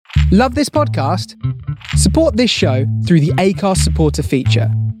Love this podcast? Support this show through the Acast supporter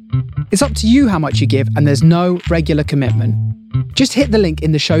feature. It's up to you how much you give, and there's no regular commitment. Just hit the link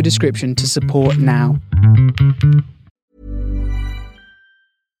in the show description to support now.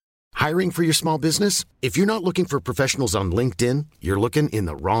 Hiring for your small business? If you're not looking for professionals on LinkedIn, you're looking in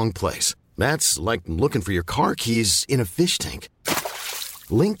the wrong place. That's like looking for your car keys in a fish tank.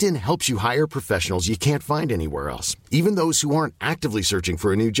 LinkedIn helps you hire professionals you can't find anywhere else, even those who aren't actively searching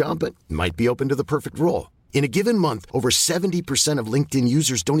for a new job but might be open to the perfect role. In a given month, over 70% of LinkedIn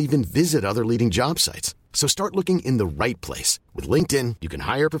users don't even visit other leading job sites. So start looking in the right place. With LinkedIn, you can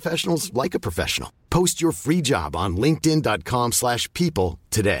hire professionals like a professional. Post your free job on linkedin.com/people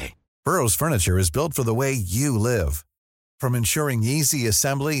today. Burrow's furniture is built for the way you live. From ensuring easy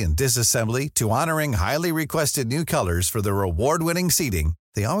assembly and disassembly to honoring highly requested new colors for their award-winning seating,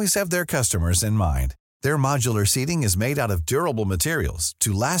 they always have their customers in mind. Their modular seating is made out of durable materials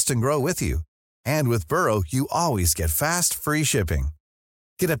to last and grow with you. And with Burrow, you always get fast, free shipping.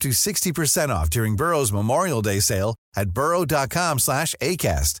 Get up to 60% off during Burrow's Memorial Day sale at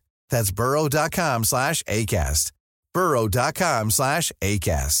burrow.com/ACAST. That's burrow.com/ACAST.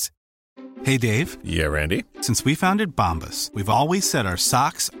 burrow.com/ACAST. Hey, Dave. Yeah, Randy. Since we founded Bombas, we've always said our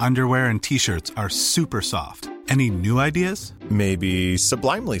socks, underwear, and T-shirts are super soft. Any new ideas? Maybe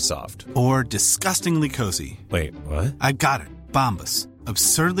sublimely soft. Or disgustingly cozy. Wait, what? I got it. Bombas.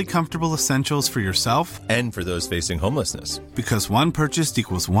 Absurdly comfortable essentials for yourself and for those facing homelessness. Because one purchased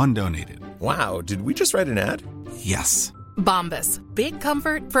equals one donated. Wow, did we just write an ad? Yes. Bombas. Big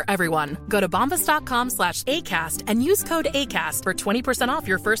comfort for everyone. Go to bombas.com/ACAST and use code ACAST for 20% off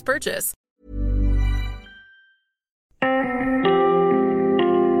your first purchase.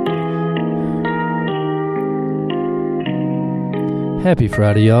 Happy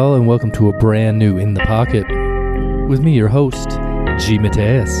Friday, y'all, and welcome to a brand new In the Pocket. With me, your host, G.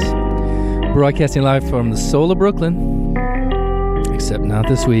 Mateus. Broadcasting live from the soul of Brooklyn. Except not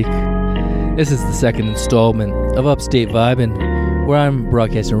this week. This is the second installment of Upstate Vibin', where I'm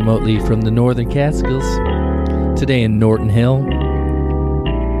broadcasting remotely from the Northern Catskills. Today in Norton Hill.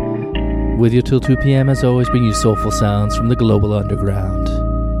 With you till 2 p.m. as always, bring you soulful sounds from the global underground.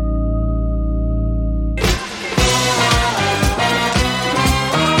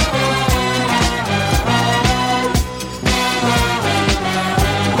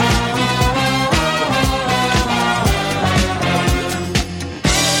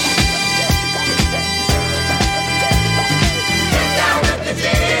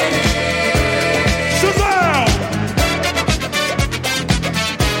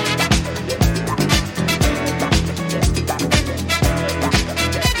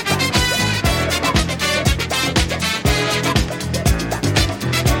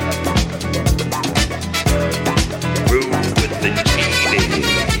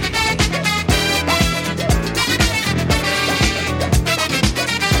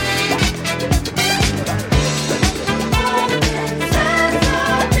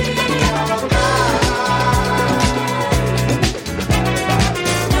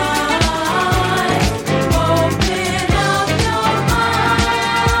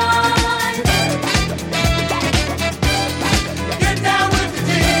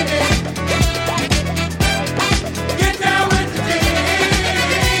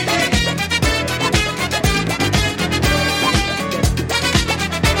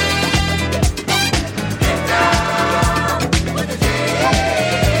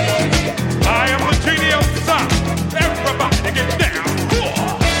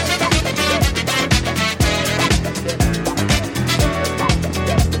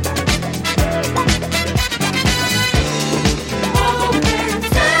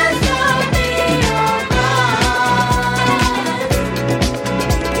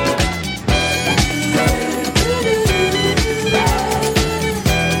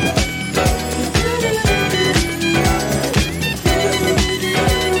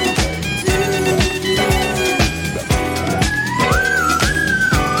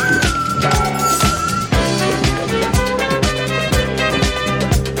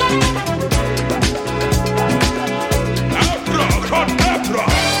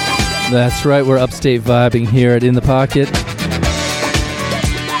 That's right, we're upstate vibing here at In the Pocket,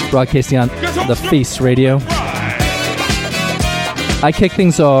 broadcasting on the Face Radio. I kick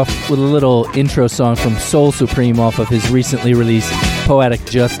things off with a little intro song from Soul Supreme off of his recently released Poetic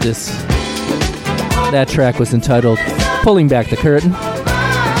Justice. That track was entitled Pulling Back the Curtain.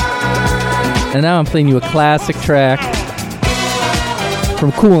 And now I'm playing you a classic track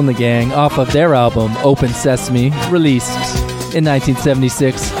from Kool and the Gang off of their album Open Sesame, released in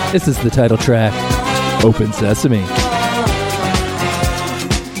 1976. This is the title track, Open Sesame.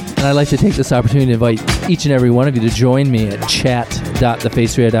 And I'd like to take this opportunity to invite each and every one of you to join me at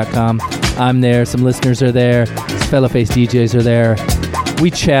chat.thefaceradio.com. I'm there. Some listeners are there. Some fellow face DJs are there.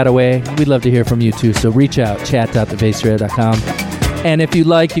 We chat away. We'd love to hear from you too. So reach out, chat.thefaceradio.com. And if you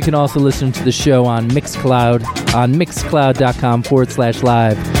like, you can also listen to the show on Mixcloud, on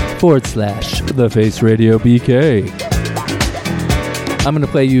mixcloud.com/live/The Face Radio BK. I'm going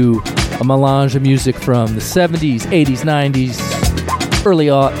to play you a melange of music from the 70s, 80s, 90s, early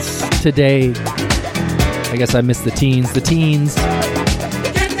aughts, today. I guess I missed the teens. The teens.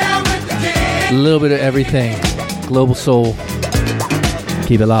 A little bit of everything. Global soul.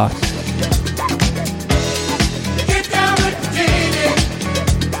 Keep it locked.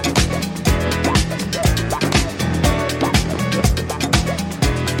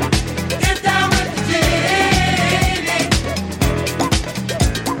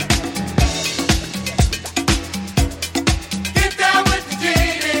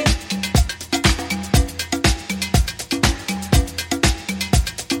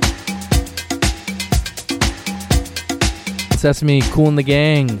 Sesame, Kool and the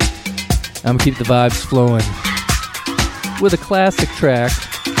Gang. I'm gonna keep the vibes flowing with a classic track.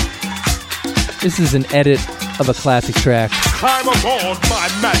 This is an edit of a classic track. Climb aboard my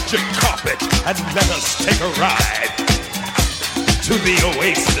magic carpet and let us take a ride to the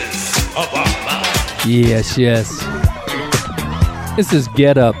oasis of our mind. Yes, yes. This is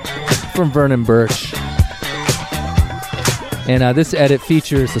Get Up from Vernon Birch. And this edit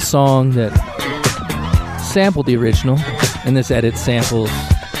features a song that sampled the original. And this edit samples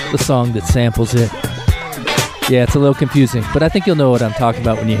the song that samples it. Yeah, it's a little confusing, but I think you'll know what I'm talking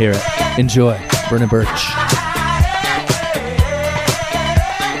about when you hear it. Enjoy. Vernon Birch.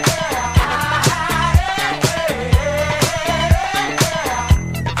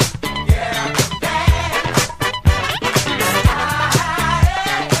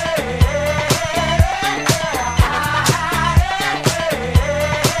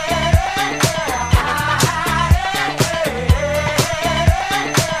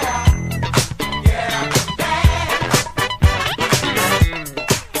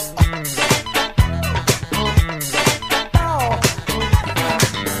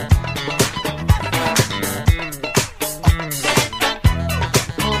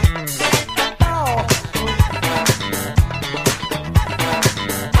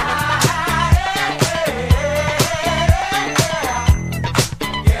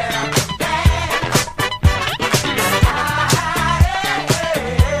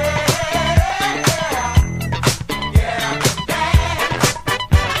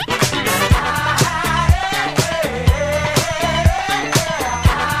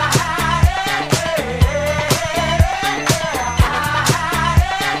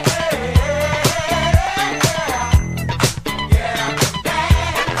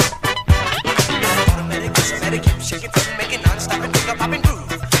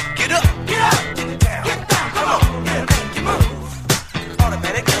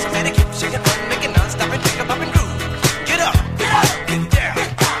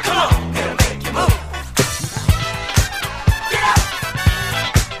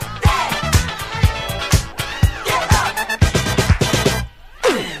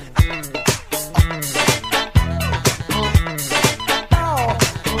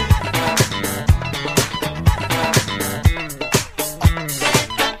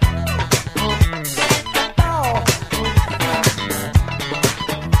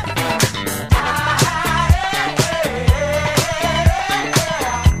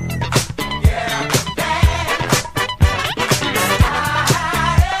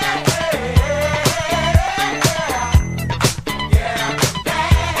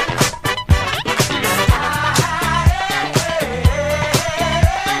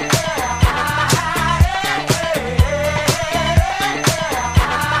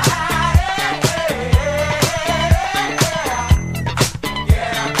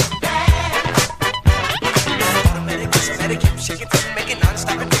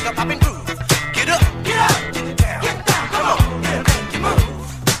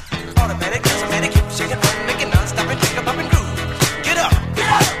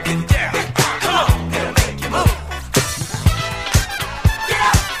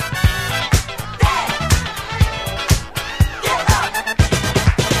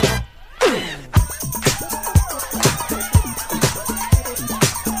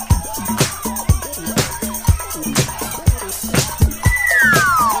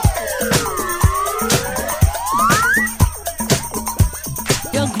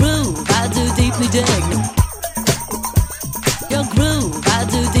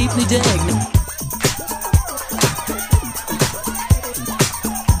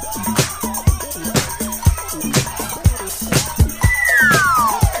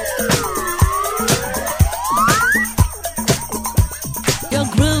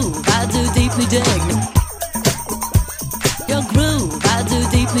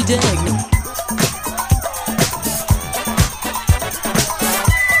 we dig.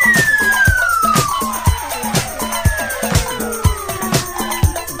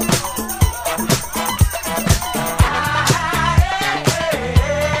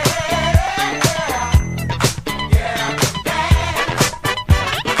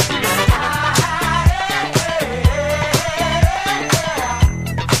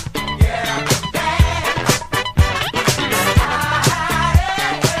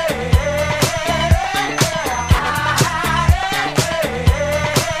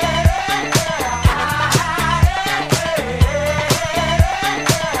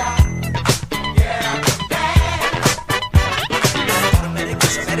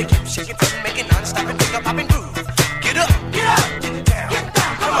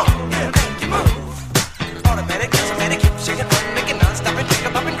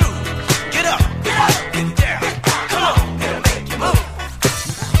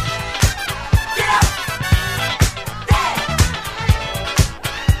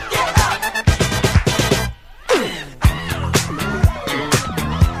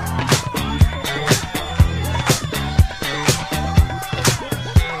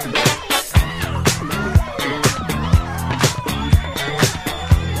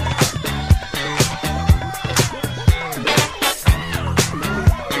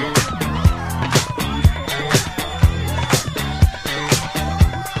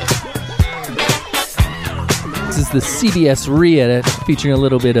 The CBS re-edit featuring a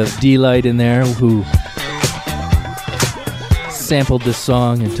little bit of D-Light in there, who sampled this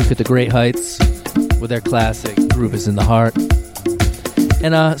song and took it to great heights with their classic Groove Is in the Heart.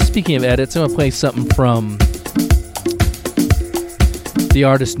 And speaking of edits, I'm going to play something from the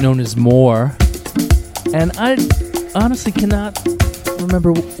artist known as Moore. And I honestly cannot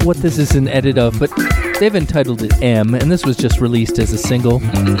remember what this is an edit of, but they've entitled it M, and this was just released as a single.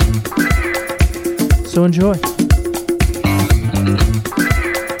 So enjoy.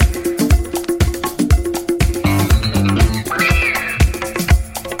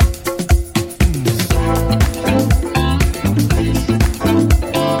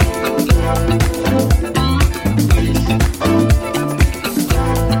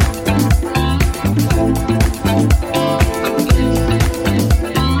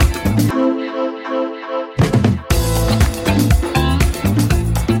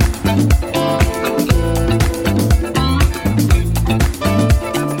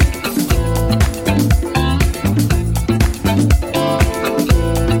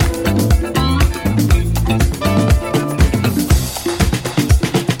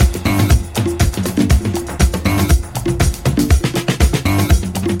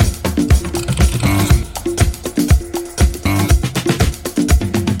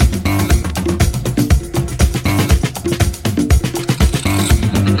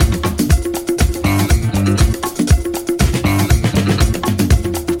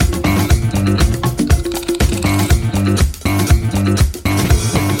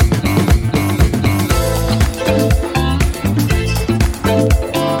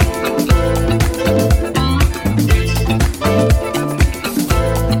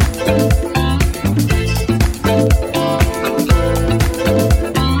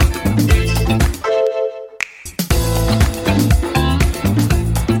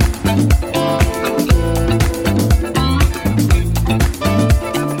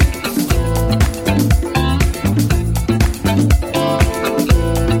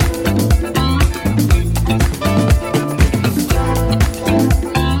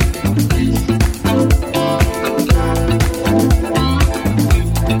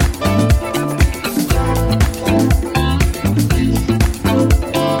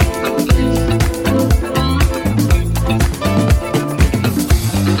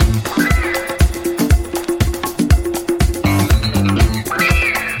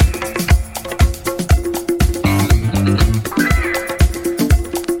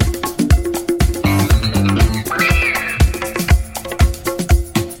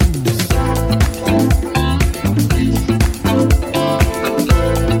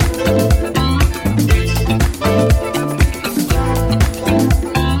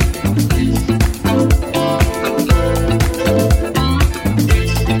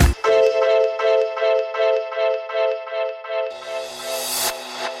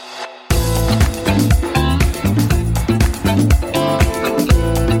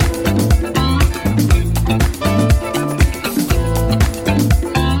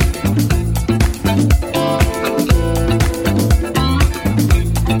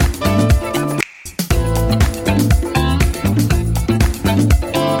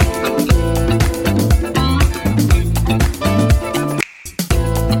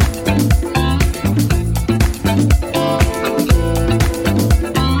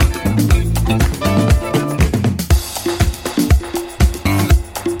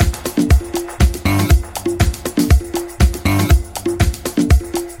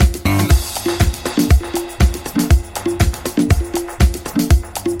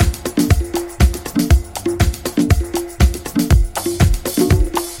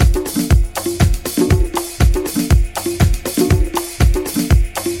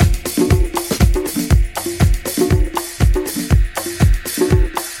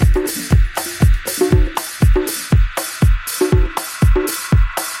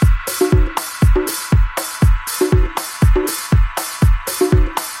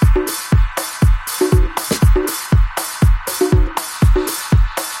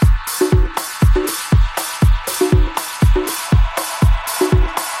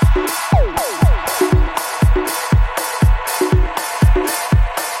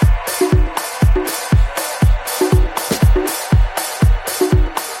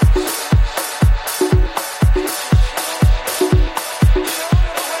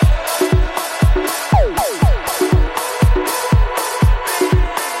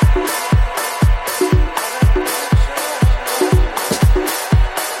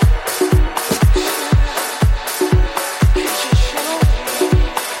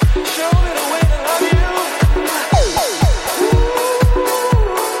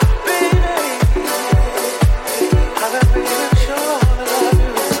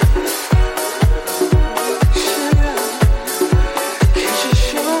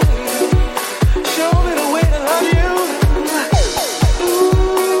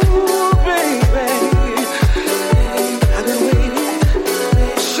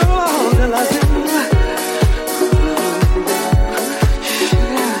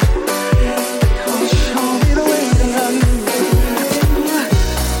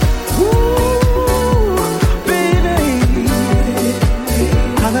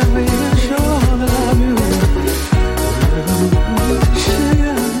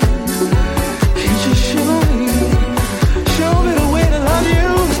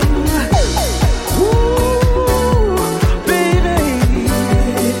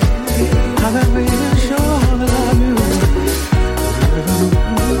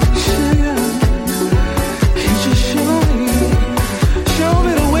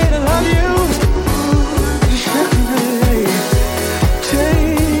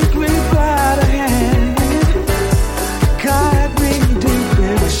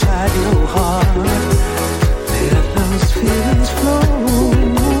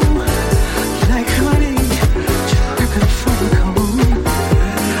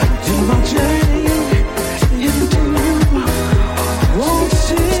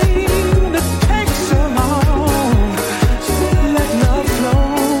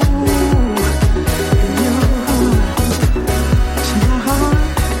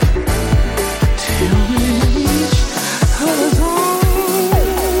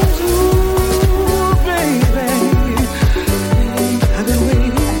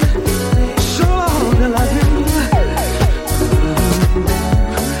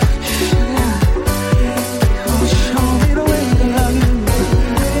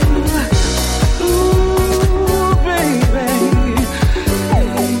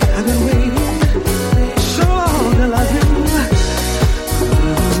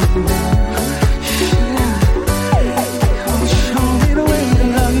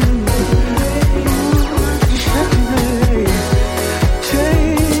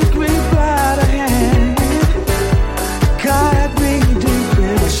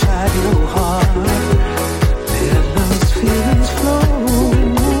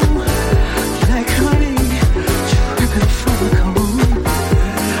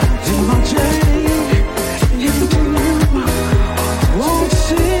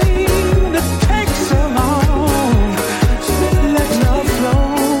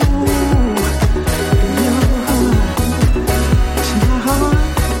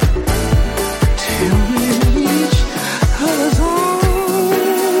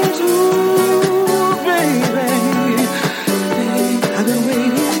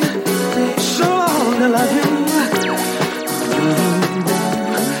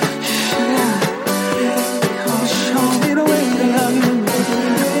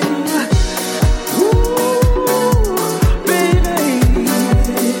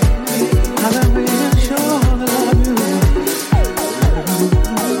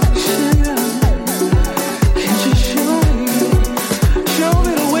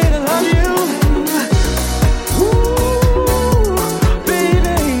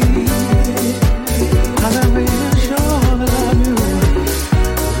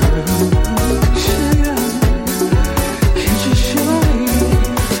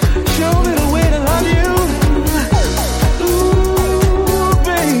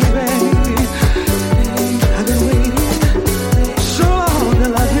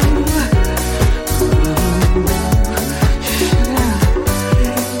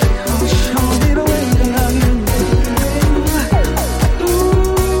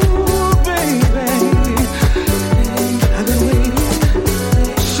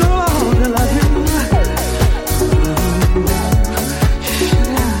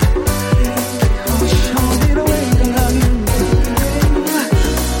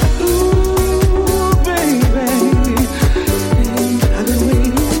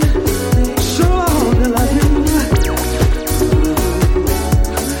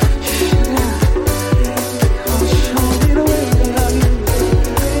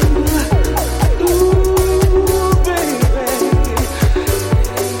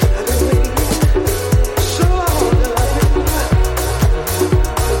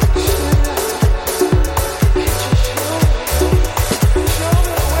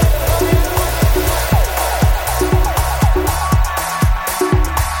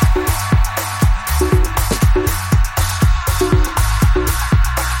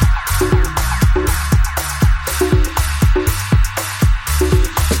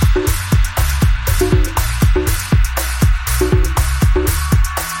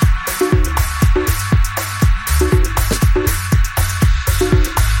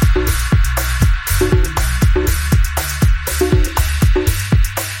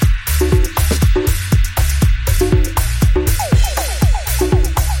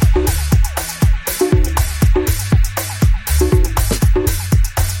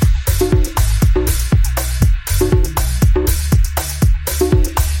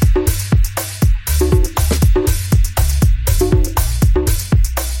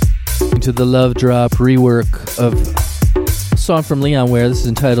 to the Love Drop rework of a song from Leon Ware. This is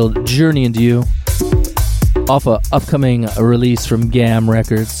entitled Journey Into You, off a upcoming release from GAM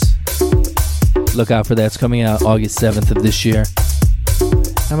Records. Look out for that. It's coming out August 7th of this year.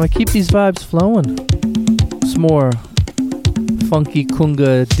 I'm going to keep these vibes flowing. Some more funky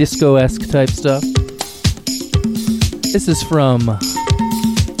kunga disco-esque type stuff. This is from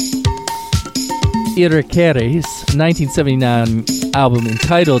Irakere's 1979 album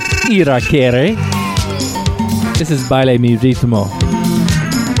entitled Irakere. This is Baile Mi Ritmo.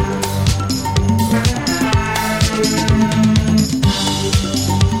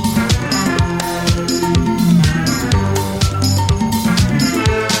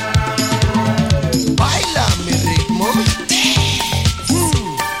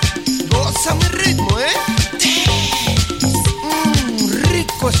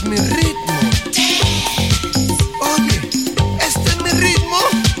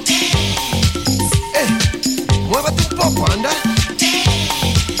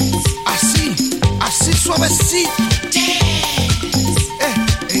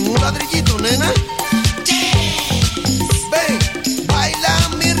 En un ladrillito, nena. Ven, baila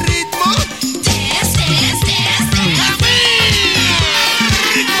mi ritmo.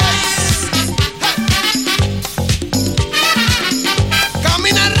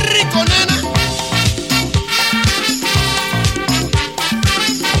 Camina rico, nena.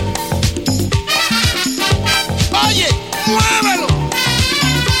 Oye, muévelo.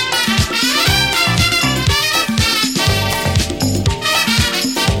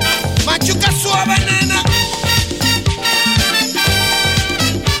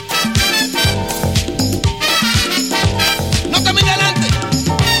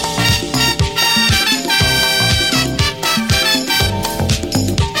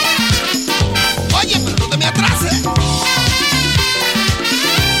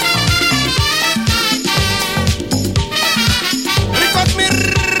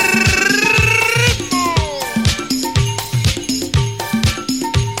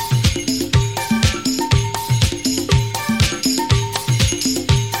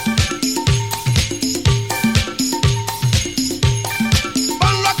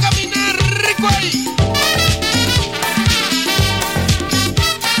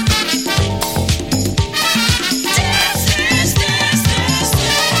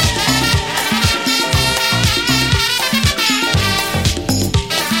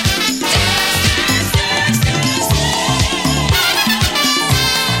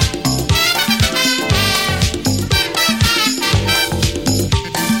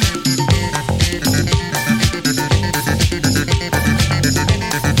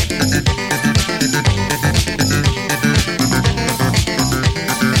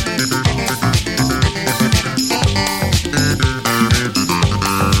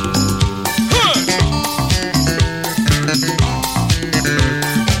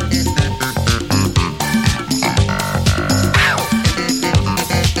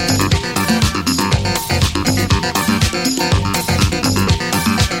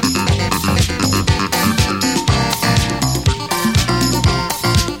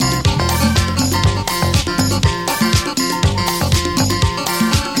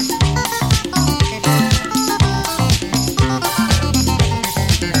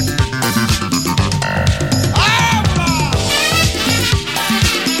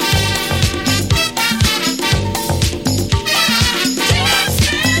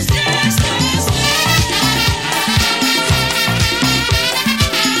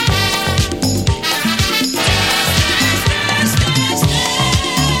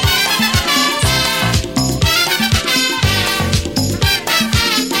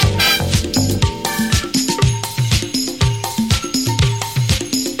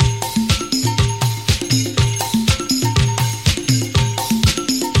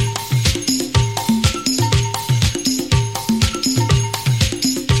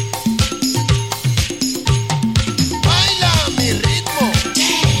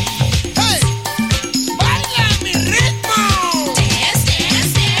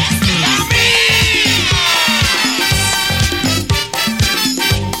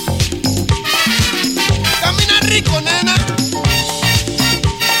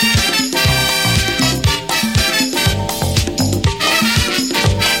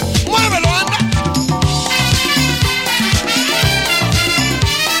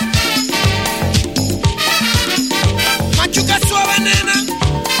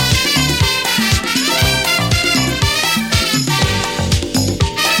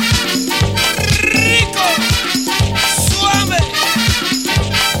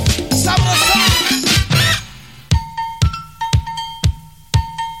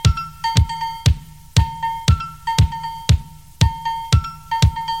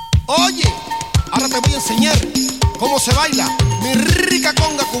 enseñar cómo se baila mi rica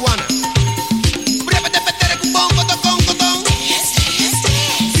conga cubana.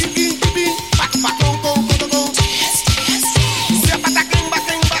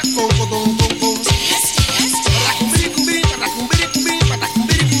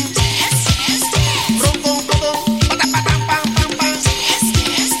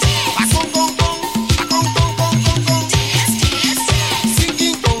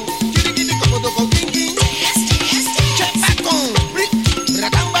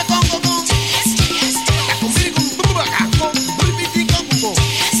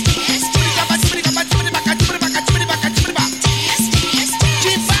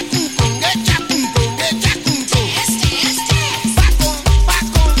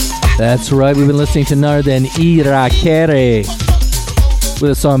 That's right, we've been listening to Narden Irakere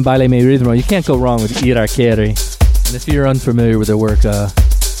with the song Baile Mi Ritmo. You can't go wrong with Irakere. And if you're unfamiliar with their work,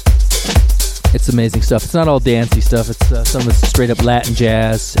 it's amazing stuff. It's not all dancey stuff, it's some of it's straight up Latin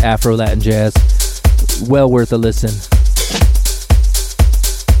jazz, Afro-Latin jazz. Well worth a listen.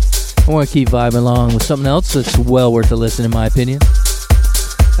 I want to keep vibing along with something else that's well worth a listen in my opinion.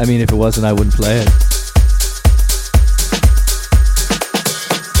 I mean, if it wasn't, I wouldn't play it.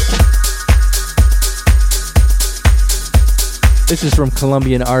 This is from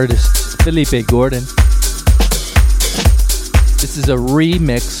Colombian artist Felipe Gordon. This is a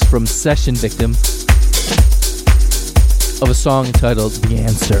remix from Session Victim of a song entitled The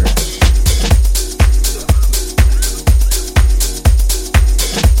Answer.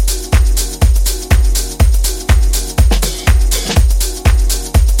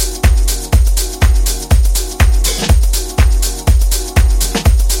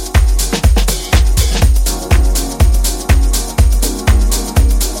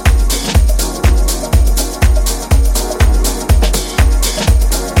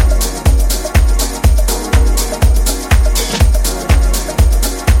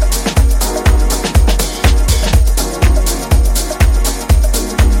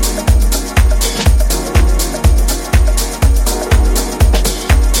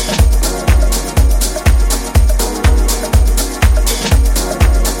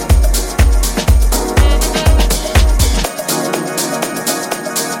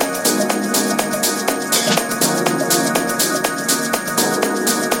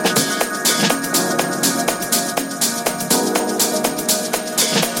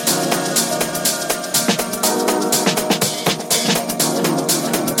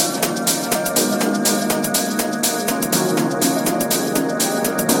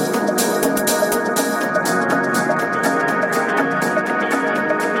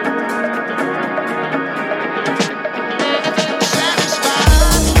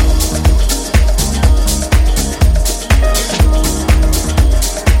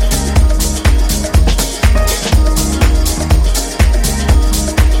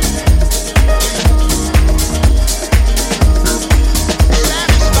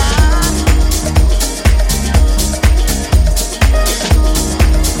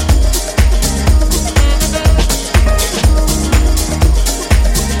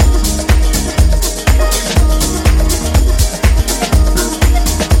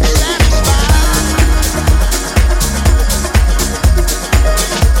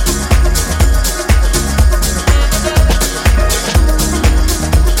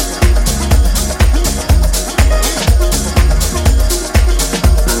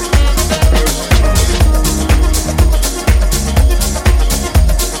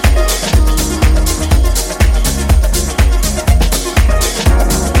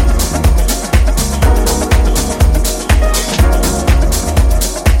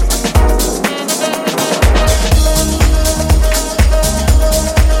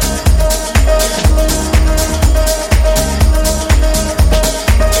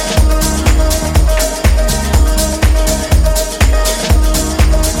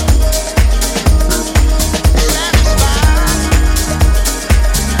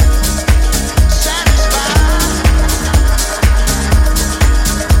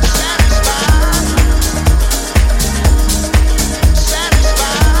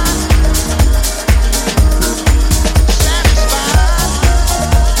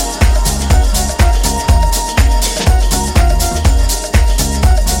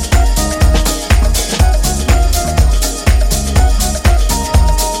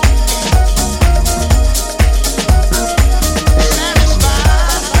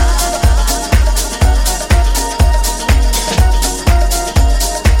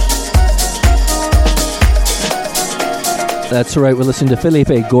 That's right, we're listening to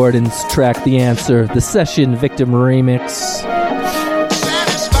Felipe Gordon's track, The Answer, the Session Victim remix.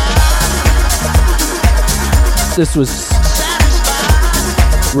 This was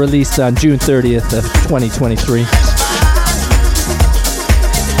released on June 30th of 2023.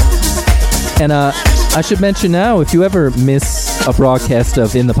 And I should mention now, if you ever miss a broadcast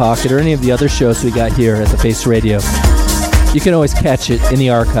of In the Pocket or any of the other shows we got here at the Face Radio, you can always catch it in the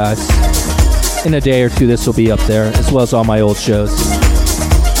archives. In a day or two, this will be up there, as well as all my old shows.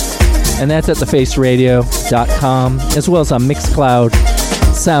 And that's at thefaceradio.com, as well as on Mixcloud,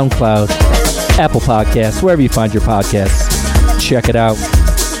 SoundCloud, Apple Podcasts, wherever you find your podcasts. Check it out.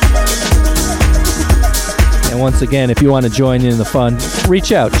 And once again, if you want to join in the fun,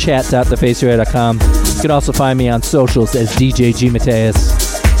 reach out, chat.thefaceradio.com. You can also find me on socials as DJ G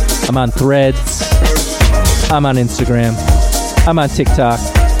Mateus. I'm on Threads. I'm on Instagram. I'm on TikTok.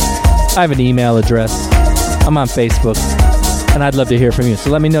 I have an email address. I'm on Facebook. And I'd love to hear from you. So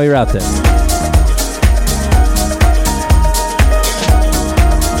let me know you're out there.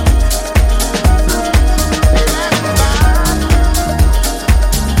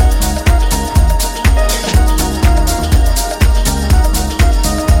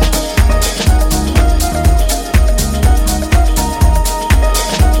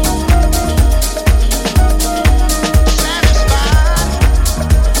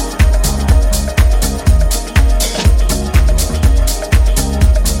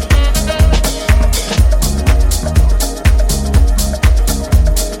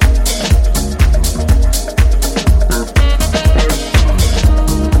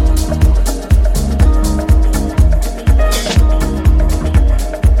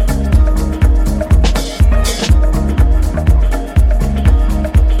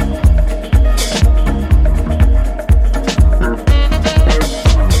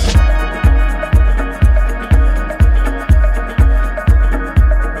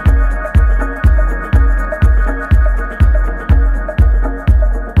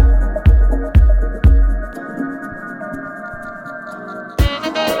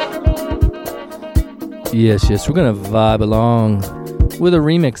 Yes, we're going to vibe along with a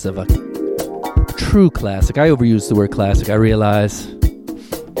remix of a true classic. I overuse the word classic, I realize.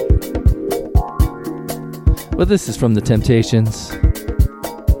 But this is from The Temptations.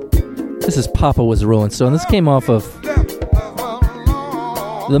 This is Papa Was a Rolling Stone. This came off of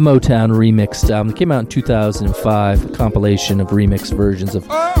the Motown remixed album. It came out in 2005, a compilation of remix versions of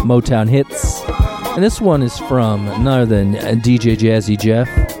Motown hits. And this one is from none other than DJ Jazzy Jeff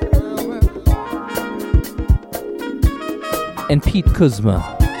and Pete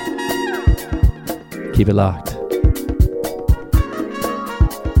Kuzma. Keep it locked.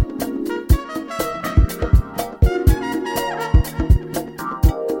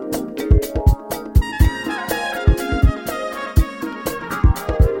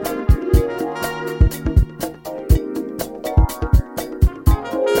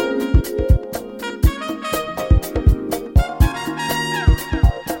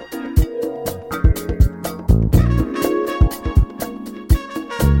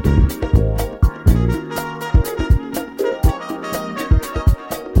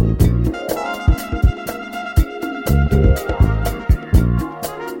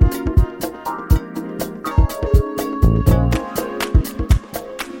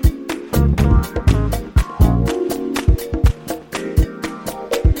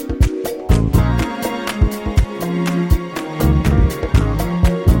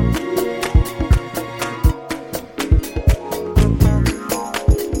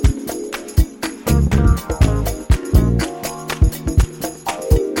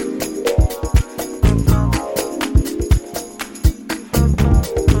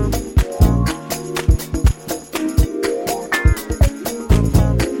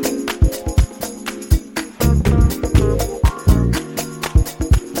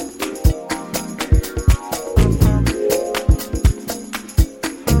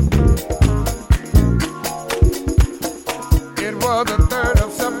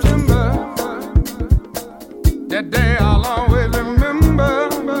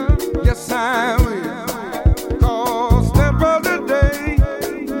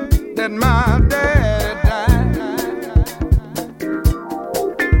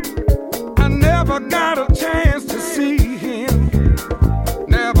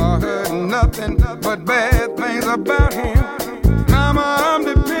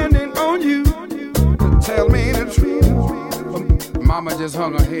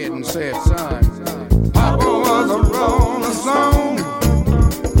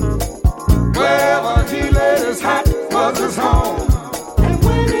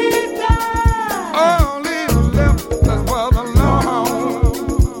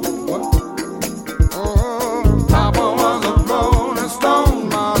 Papa was a rolling stone,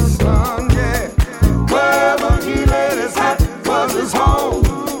 my son, yeah. Wherever he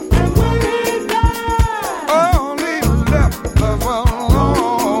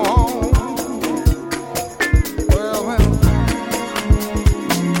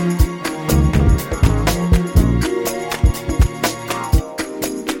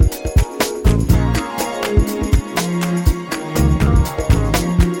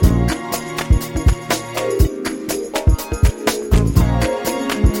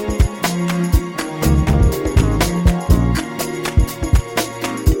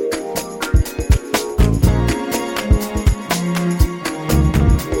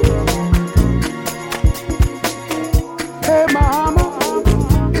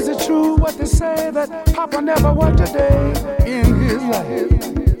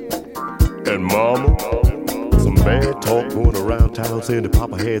around saying that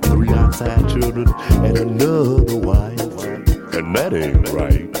Papa had 3 outside children and another wife. And that ain't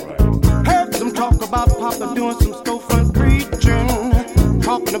right. Heard them talk about Papa doing some storefront preaching,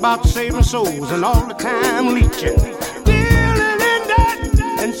 talking about saving souls and all the time leeching, dealing in that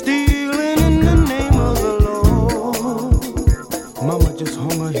and stealing in the name of the Lord. Mama just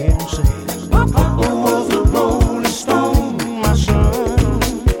hung her head and said, Papa was a rolling stone, my son.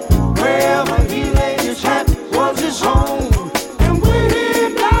 Wherever he laid his hat was his home. And when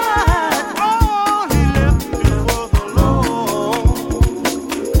he died, all he left was the Lord.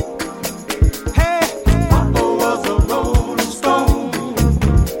 Hey, Papa was a rolling stone.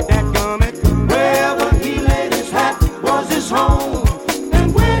 Dadgummit, wherever he laid his hat was his home.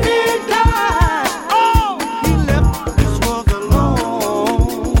 And when he died, all he left was the Lord.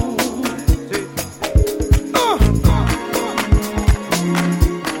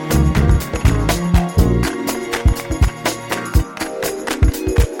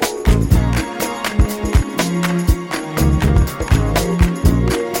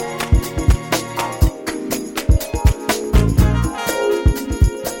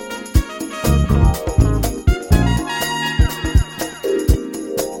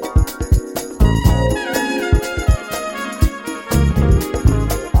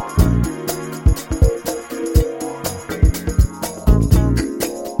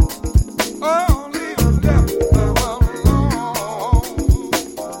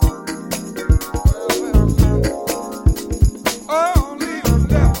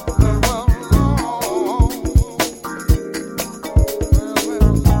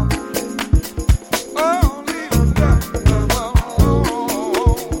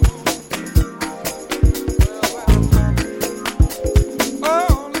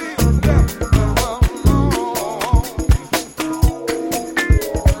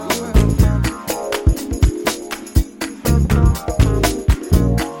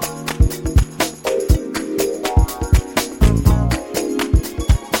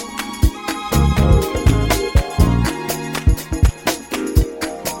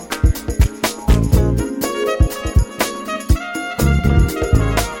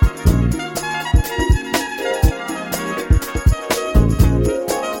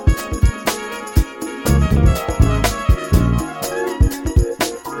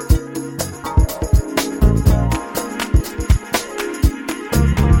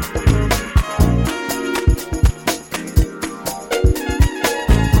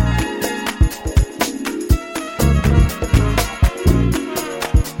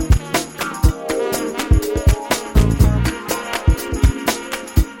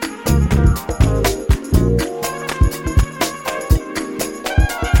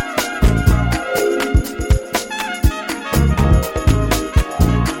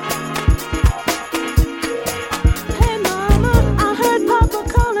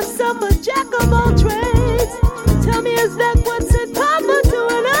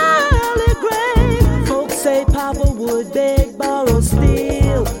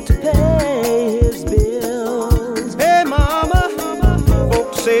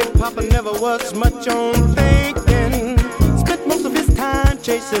 Papa never was much on thinking. Spent most of his time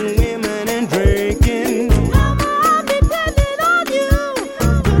chasing women and drinking. Mama, I'm depending on you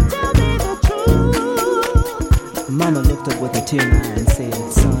to tell me the truth. Mama looked up with a tear in her eye and said,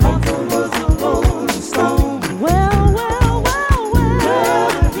 son, Papa was a rolling stone.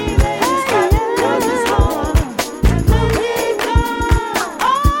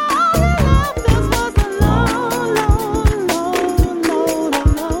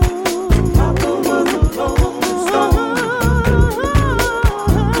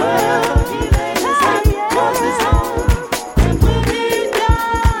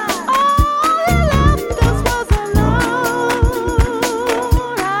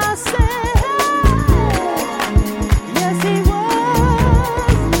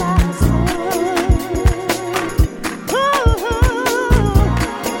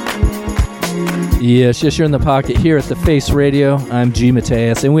 Yes, you're in the pocket here at the Face Radio. I'm G.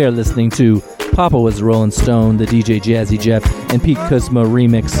 Mateus, and we are listening to Papa Was Rolling Stone, the DJ Jazzy Jeff and Pete Kuzma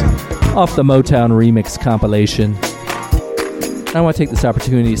remix off the Motown Remix compilation. I want to take this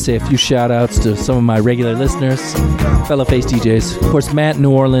opportunity to say a few shout-outs to some of my regular listeners, fellow Face DJs. Of course, Matt in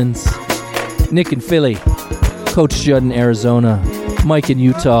New Orleans, Nick in Philly, Coach Judd in Arizona, Mike in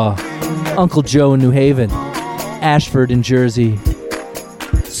Utah, Uncle Joe in New Haven, Ashford in Jersey,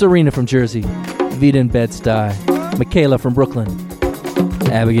 Serena from Jersey, Vita in Bed-Stuy, Michaela from Brooklyn,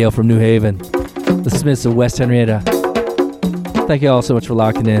 Abigail from New Haven, the Smiths of West Henrietta. Thank you all so much for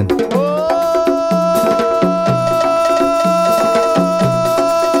locking in.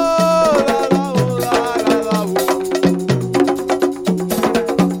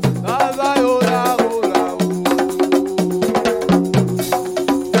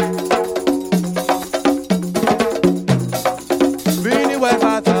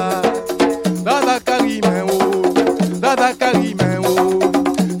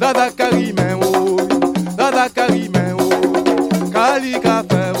 Dada Karime, oh, Dada Karime, oh, Kali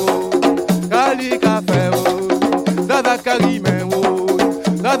Kafe, oh, Kali Kafe, oh, Dada Karime, oh,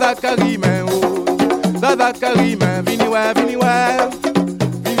 Dada Karime, oh, Dada Karime, viniwe, viniwe,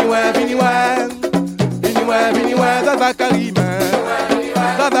 viniwe, viniwe, viniwe, viniwe, Dada Karime,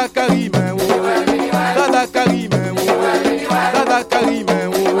 Dada Karime, oh, Dada Karime, oh, Dada Karime,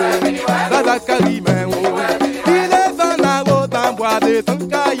 oh, Dada Karime, oh, il est en arrêt dans bois de son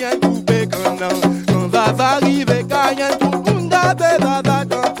cayen coupé quand Dada arrive cayen tout monde a des Dada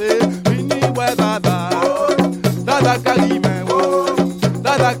canté, viniwe, Dada, Dada Karime, oh,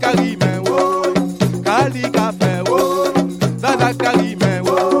 Dada Karime, oh, Kali Kafe, oh, Dada Karime,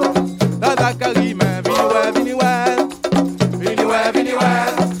 oh, Dada Karime, viniwe, viniwe, viniwe, viniwe,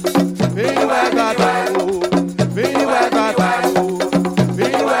 viniwe, Dada, oh, viniwe, Dada, oh,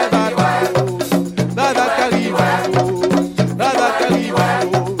 viniwe, Dada, oh, Dada Karime, oh, Dada Karime,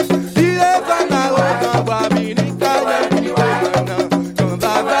 oh, il est en arrêt dans bois, vini cayen, viniwe, quand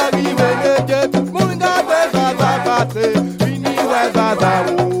Dada arrive, tout le monde a des Dada passé, viniwe, Dada,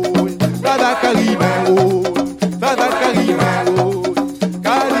 oh, Dada Karime, oh, Dada Karime, oh,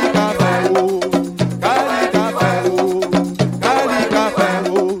 Kali Kafe, oh, Kali Kafe, oh, Kali Kafe,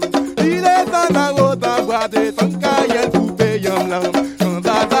 oh, il est en arrêt dans bois de son cayen coupé yam lam, quand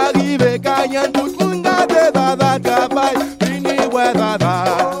Dada arrive cayen, tout le monde a des Dada travail, viniwe, Dada,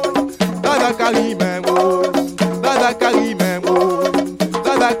 Dada Karime, oh, Dada Karime, oh,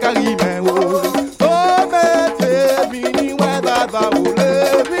 Dada Karime, oh, oh, mete, viniwe, Dada, ole,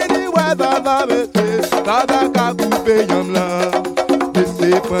 viniwe, Dada, mete, Dada ka coupe yam la,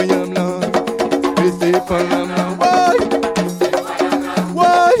 laissez pas yam la, laissez pas yam la, woy,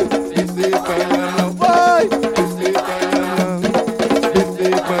 woy, laissez pas yam la, woy, laissez pas yam la,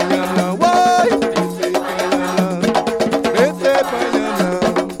 laissez pas yam la, woy, laissez pas yam la, laissez pas yam la,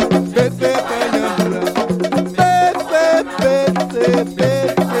 laissez pas yam la,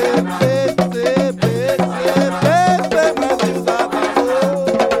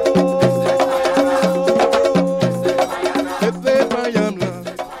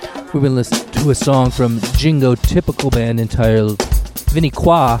 We've been listening to a song from Jingo Typical Band entitled Vinny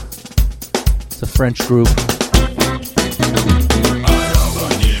Qua. It's a French group.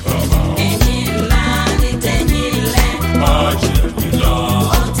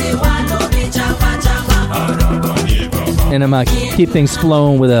 And I'm going to keep things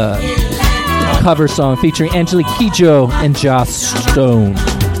flowing with a cover song featuring Angelique Kidjo and Joss Stone.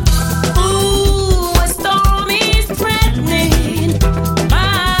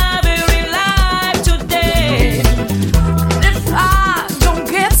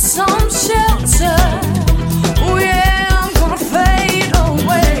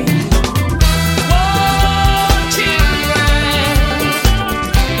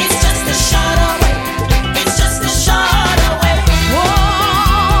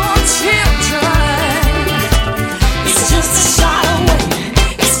 It's just a shot away.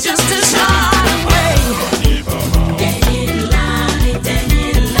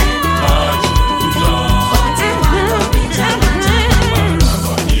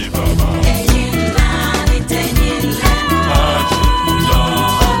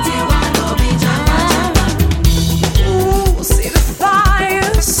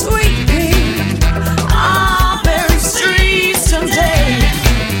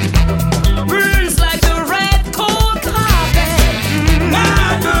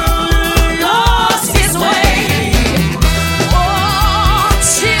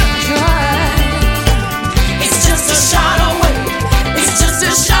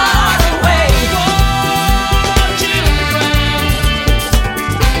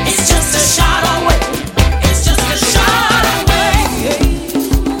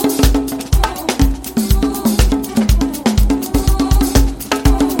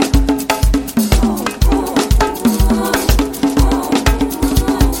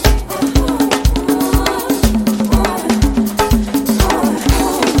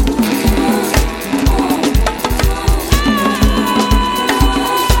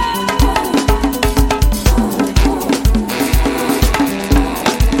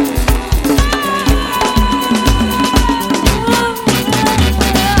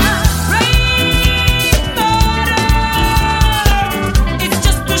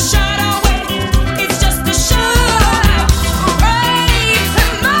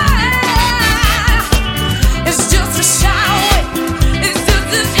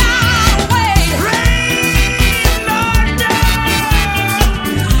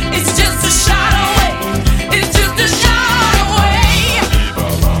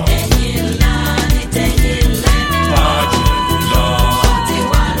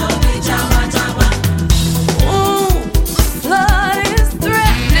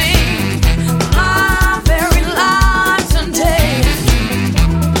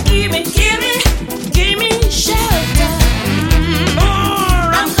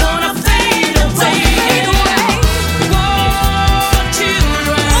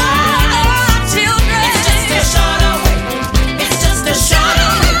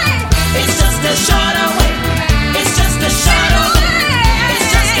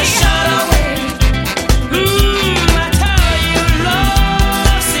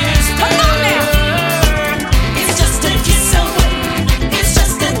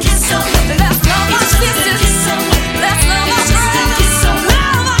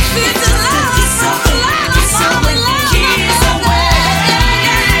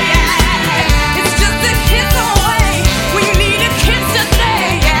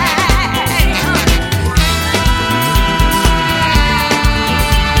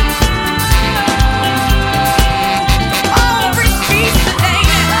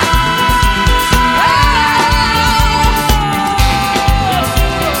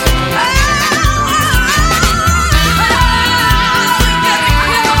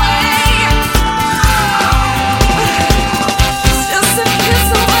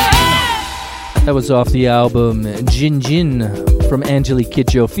 That was off the album Gin Gin from Angelique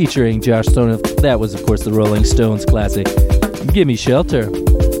Kidjo featuring Josh Stone. That was, of course, the Rolling Stones classic, Gimme Shelter.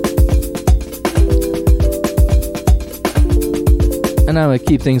 And now I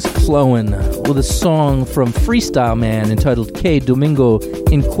keep things flowing with a song from Freestyle Man entitled Que Domingo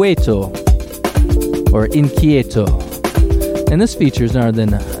Inquieto, or Inquieto. And this features none other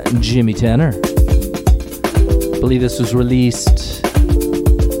than Jimmy Tanner. I believe this was released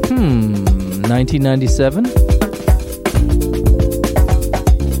 1997.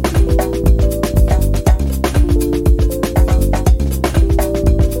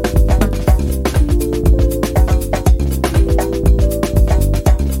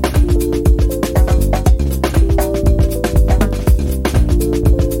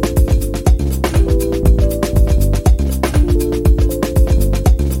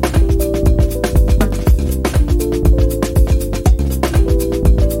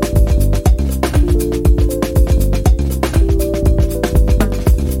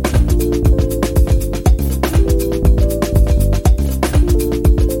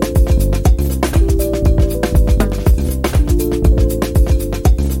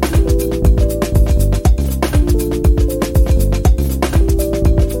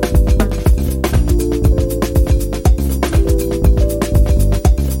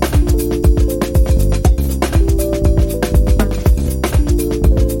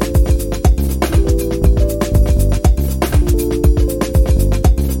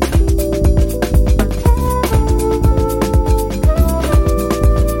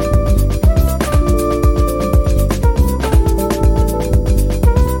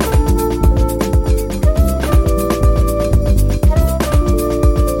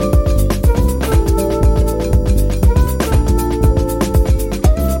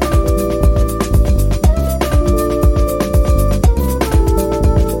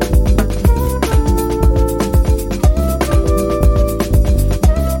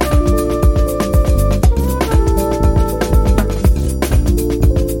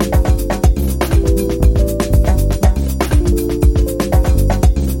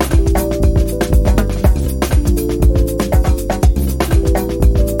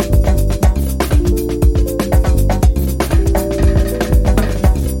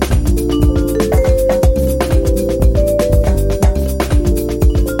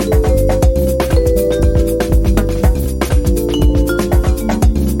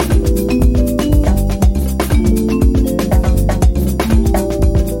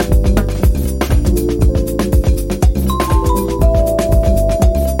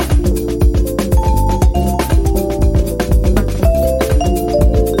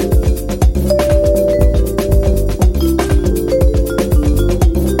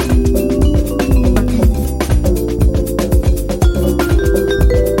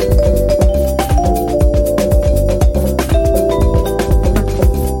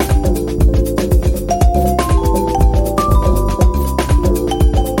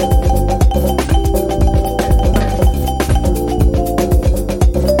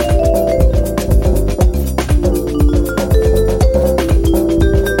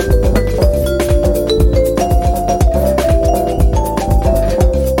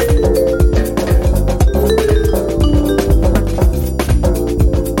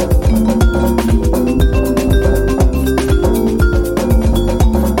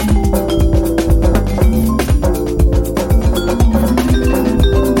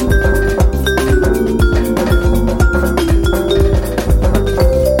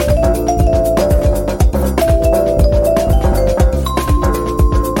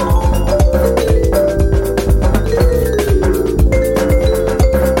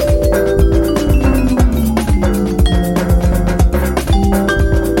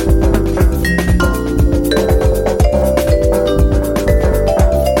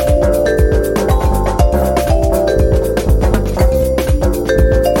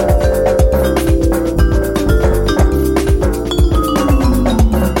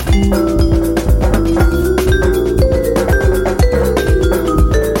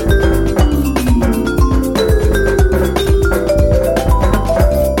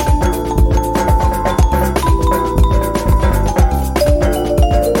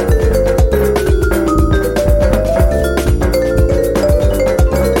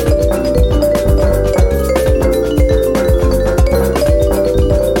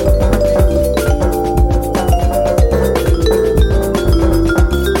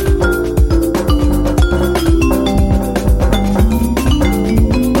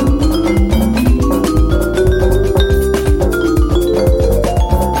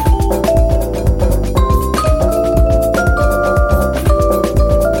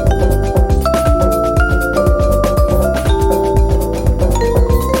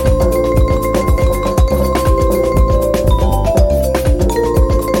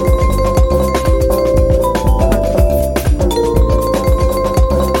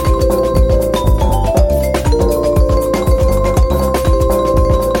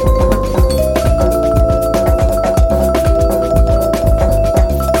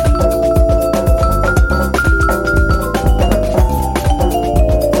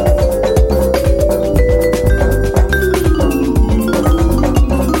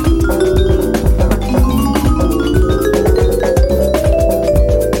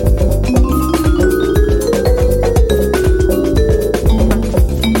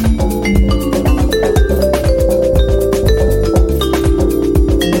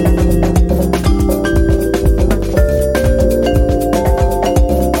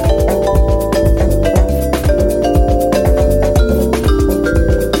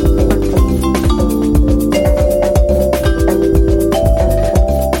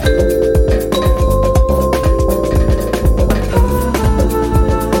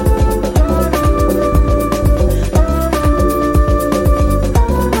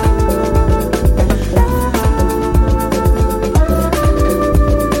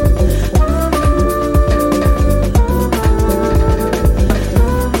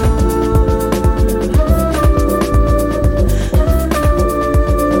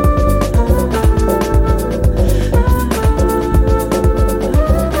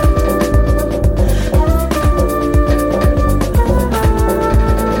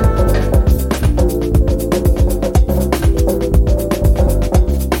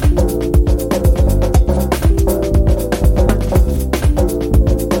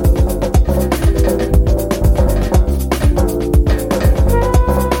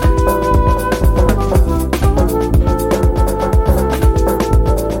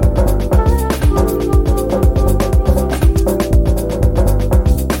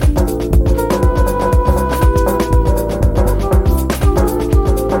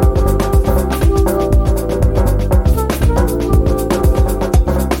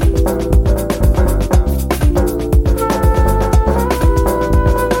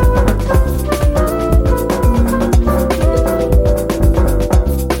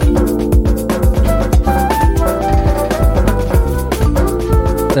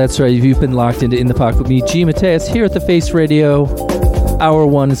 That's right. You've been locked into In the Pocket with me, G. Mateus, here at the Face Radio. Hour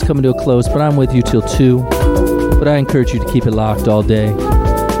 1 is coming to a close, but I'm with you till 2. But I encourage you to keep it locked all day.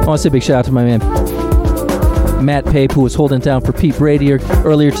 I want to say a big shout out to my man Matt Pape, who was holding it down for Pete Brady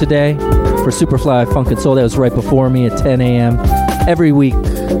earlier today for Superfly Funk and Soul. That was right before me at 10 a.m. Every week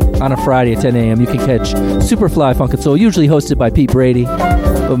on a Friday at 10 a.m. you can catch Superfly Funk and Soul, usually hosted by Pete Brady.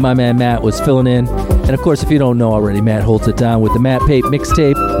 But my man Matt was filling in. And of course, if you don't know already, Matt holds it down with the Matt Pape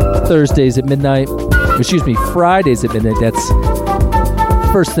mixtape, Fridays at midnight. That's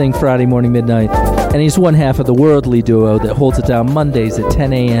first thing Friday morning, midnight. And he's one half of the Worldly duo that holds it down Mondays at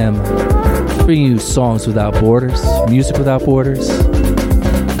 10 a.m. Bringing you songs without borders, music without borders,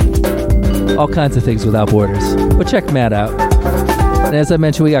 all kinds of things without borders. But check Matt out. And as I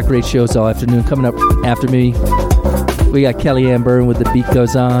mentioned, we got great shows all afternoon. Coming up after me, we got Kellyanne Byrne with The Beat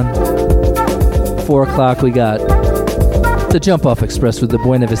Goes On. 4 o'clock, we got the Jump Off Express with the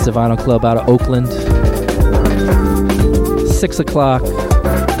Buena Vista Vinyl Club out of Oakland. 6 o'clock,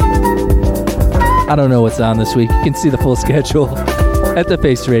 I don't know what's on this week. You can see the full schedule at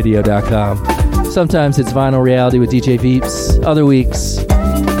thefaceradio.com. Sometimes it's Vinyl Reality with DJ Veeps. Other weeks,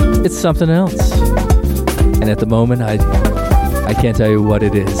 it's something else. And at the moment, I can't tell you what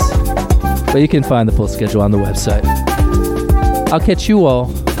it is. But you can find the full schedule on the website. I'll catch you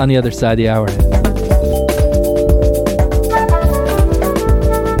all on the other side of the hour.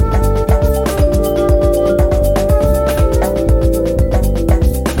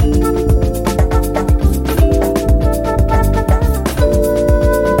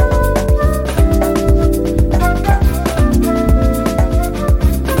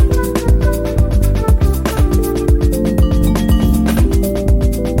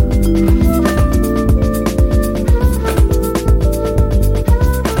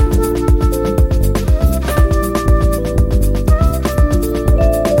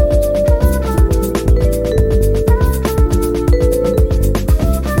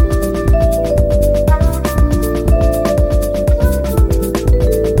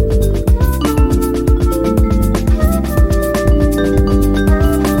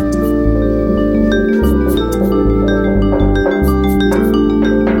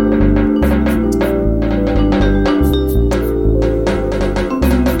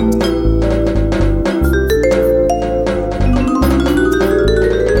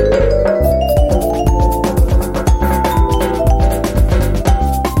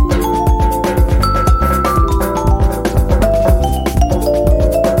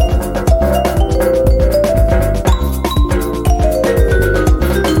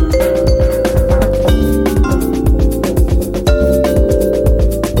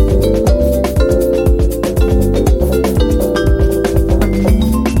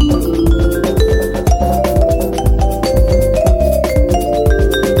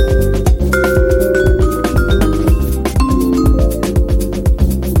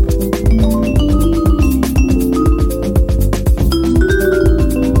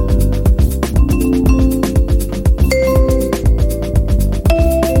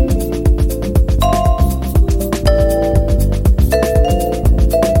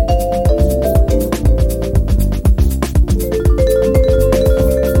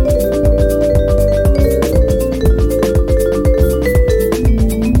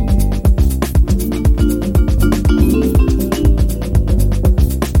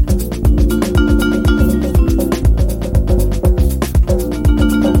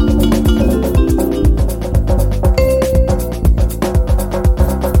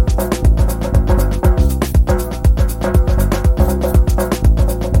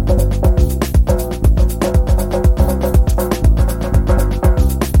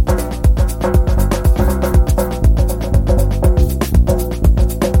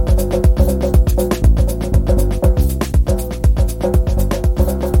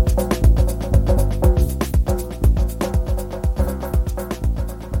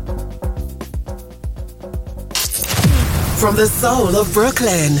 From the soul of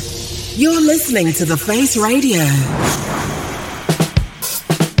Brooklyn, you're listening to The Face Radio.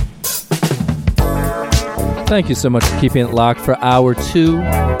 Thank you so much for keeping it locked for hour 2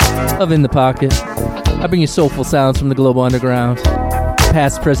 of In the Pocket. I bring you soulful sounds from the global underground,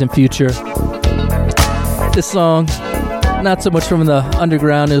 past, present, future. This song, not so much from the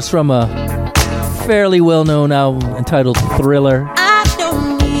underground, it was from a fairly well-known album entitled Thriller. I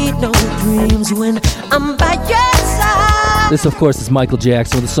don't need no dreams when I'm by your side. This, of course, is Michael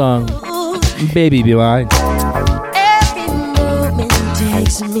Jackson with the song Baby Be Mine. Every moment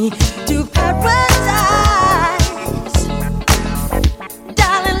takes me to paradise.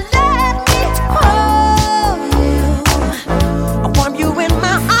 Darling, let me hold you. I want you in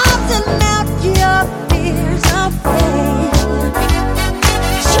my arms.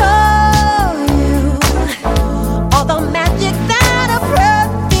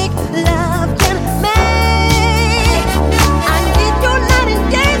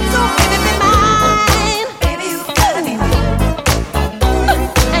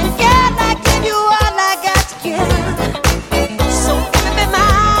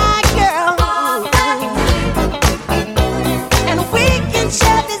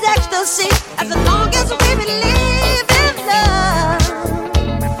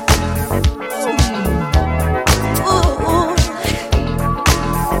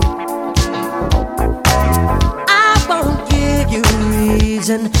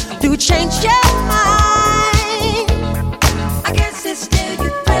 reason to change your mind. I guess it's still you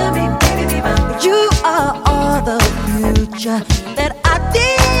thrill me, baby, be mine. You are all the future that I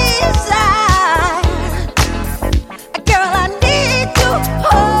desire. Girl, I need to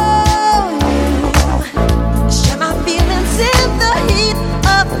hold you, share my feelings in the heat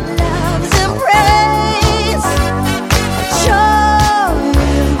of love's embrace. Show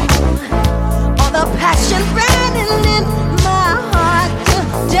you all the passion burning in my heart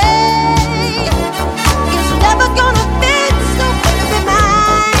today. It's never gonna fade, so baby, be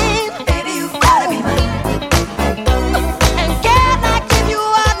mine. Baby, you gotta be mine. And can I give you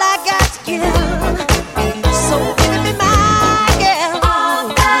all I got to give? So baby, be my girl all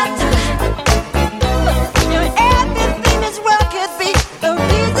the time. You're everything this world could be, the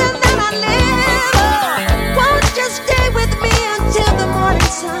reason that I live. Won't you stay with me until the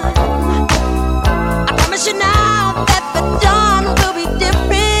morning sun? I promise you now that the dawn will be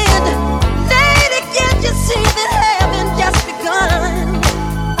different. Lady, can't you see that heaven just begun?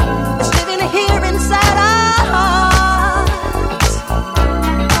 It's living here inside our hearts.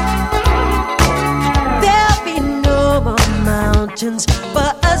 There'll be no more mountains for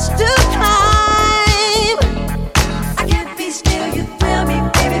us to climb. I can't be still, you thrill me,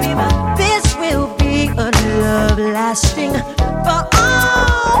 baby, be mine. This will be a love lasting for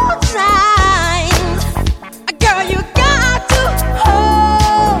all times. Girl, you got to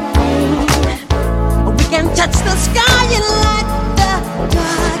hold me. We can touch the sky and light the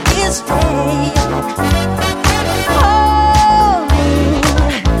darkest day. Hold me.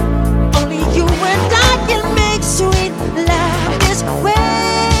 Only you and I can make sweet love this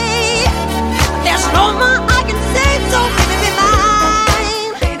way. There's no more I can say, so baby, be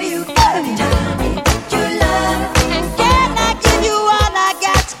mine. Baby, you gotta tell me you love me. And can I give you all I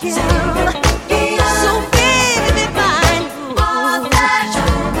got to give? So baby, be mine. All that,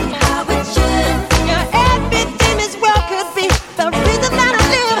 show me how it should. You're everything this world could be, the reason that I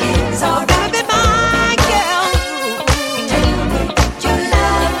live. So baby, be my girl. Tell me you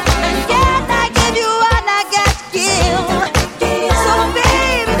love me. And can I give you all I got to give? So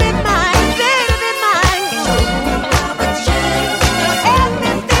baby, be mine. Baby, be mine. Show me how it should. You're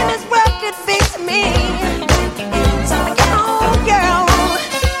everything this world could be to me. So come on, girl.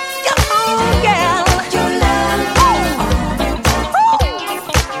 Come on, girl. You love me.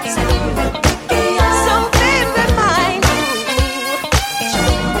 So baby, be mine.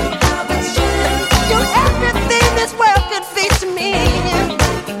 Show me how it should. You're everything this world could be to me.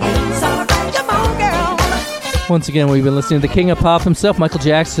 So come on, girl. Once again, we've been listening to the king of pop himself, Michael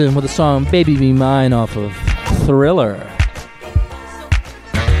Jackson, with the song Baby Be Mine off of Thriller.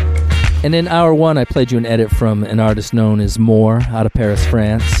 And in hour one, I played you an edit from an artist known as Moore out of Paris,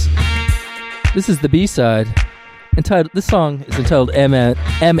 France. This is the B-side. This song is entitled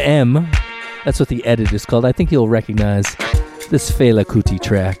MM. That's what the edit is called. I think you'll recognize this Fela Kuti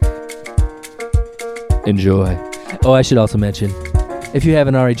track. Enjoy. Oh, I should also mention, if you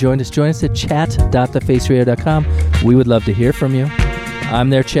haven't already joined us at chat.thefaceradio.com. We would love to hear from you. I'm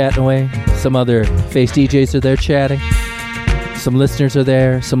there chatting away. Some other Face DJs are there chatting. Some listeners are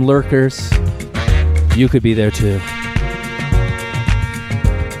there. Some lurkers. You could be there too.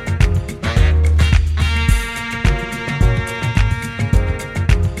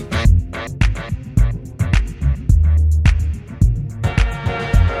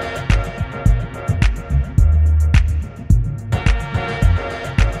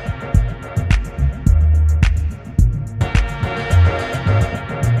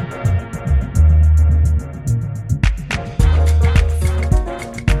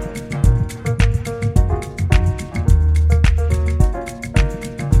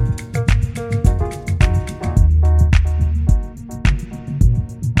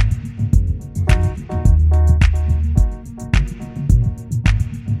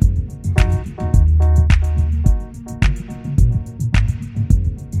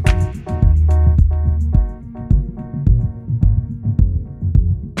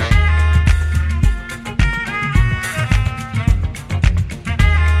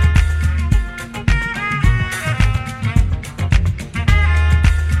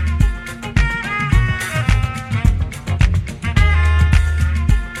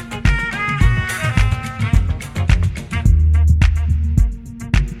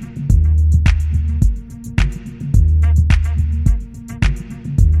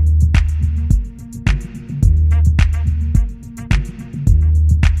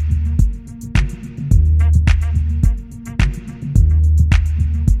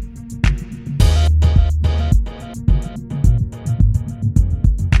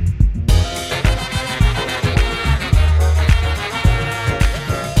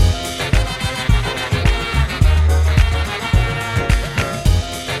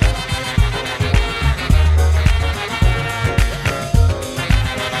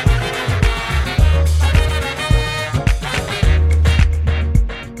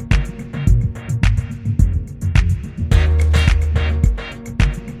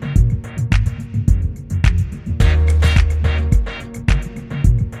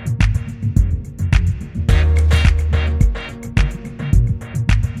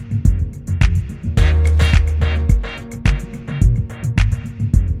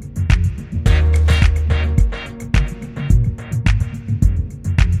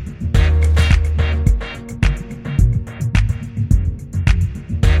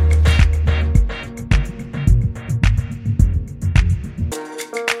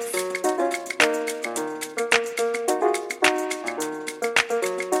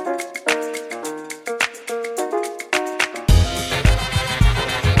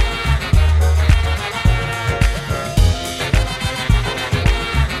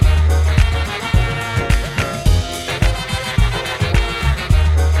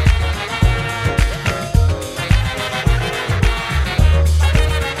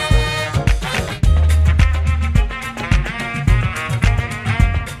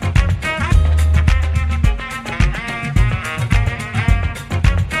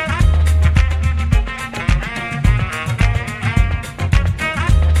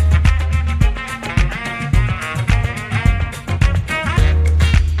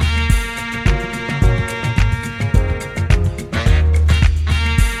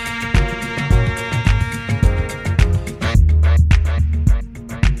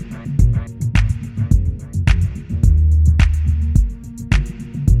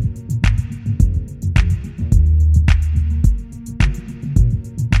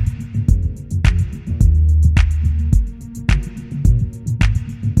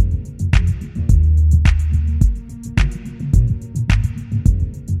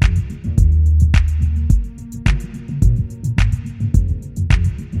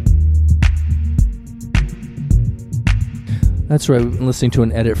 That's right, we've been listening to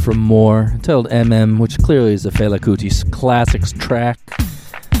an edit from More, entitled MM, which clearly is a Fela Kuti's classics track.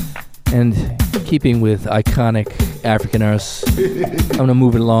 And keeping with iconic African artists, I'm going to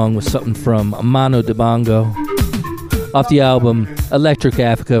move it along with something from Mano Dibango, off the album Electric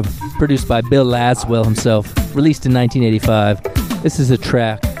Africa, produced by Bill Laswell himself, released in 1985. This is a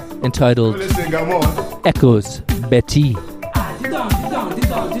track entitled Echoes Betty.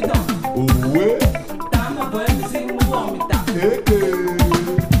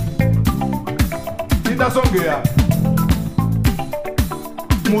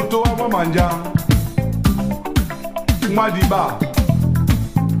 Moto wa manja Madiba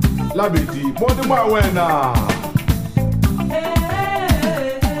La Betty Modi mwa wena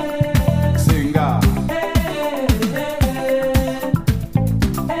Singa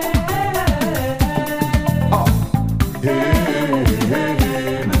Oh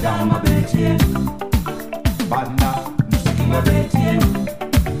Hey Madame Betty Banda Musiki ma Betty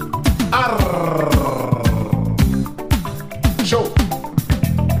Show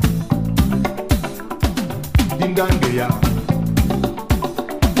Dingangeya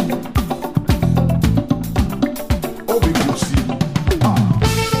Obikusi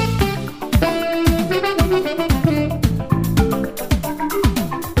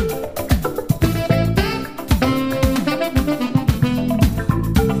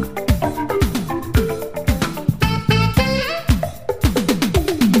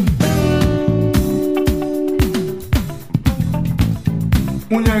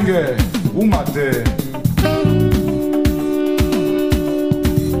Unyenge umate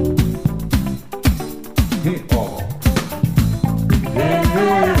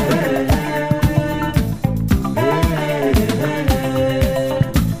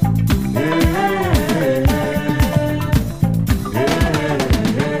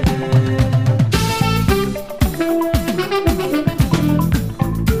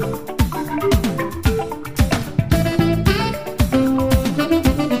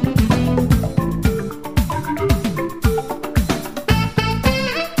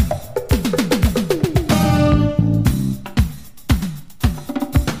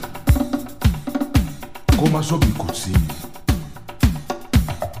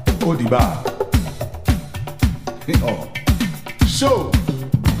Odiba Oh So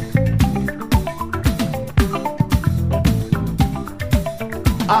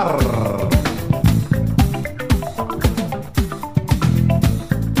Arr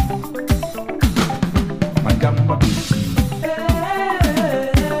Magamba Biti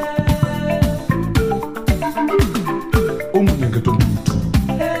Umunyengeto Mutu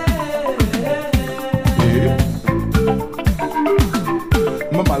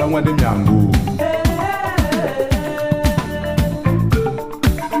Mama wande myangu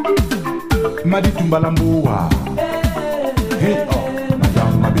Madi tumbalambuwa Hey oh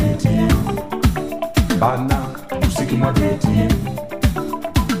Madame Betty Bana Musiki mwa Betty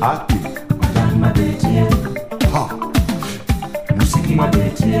Ati Madame Betty Ha Musiki mwa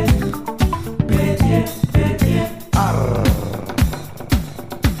Betty Betty Betty Arr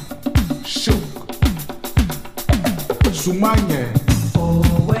Shuk Sumanye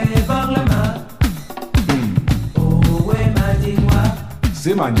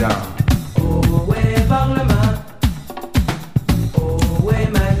C'est manja. Owe parlement. Owe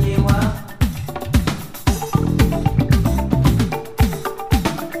maniwa.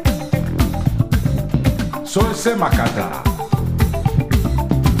 So c'est makata.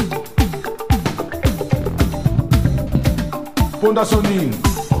 Ponda sonin.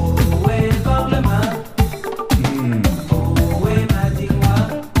 Owe parlement. Owe maniwa.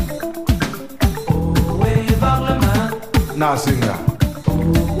 Owe parlement. Na singa.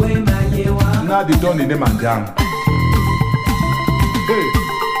 Na di doni ne manjang. Hey,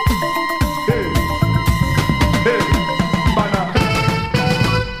 hey, hey, bana.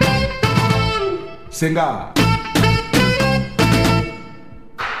 Singa.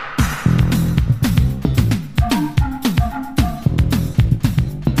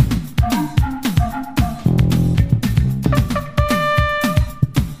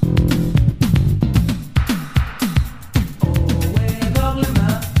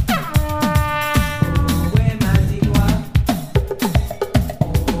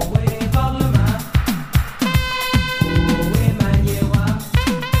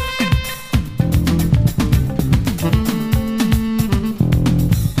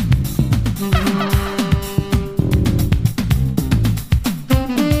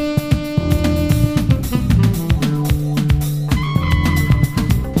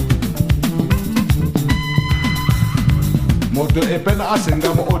 Moto epena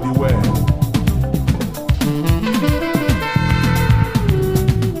asenga mo odi we.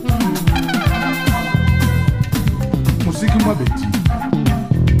 moi Betty.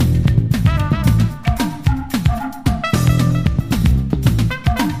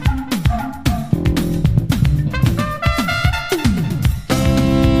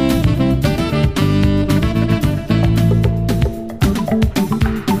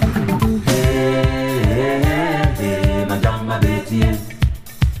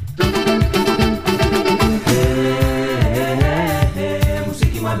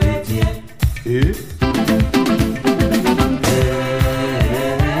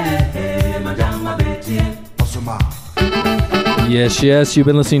 Yes, you've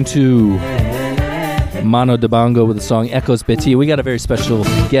been listening to Mano Dibango with the song Echoes Betty. We got a very special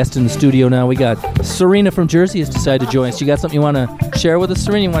guest in the studio now. We got Serena from Jersey has decided to join us. You got something you want to share with us,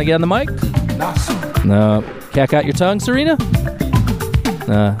 Serena? You want to get on the mic? No. Cack out your tongue, Serena?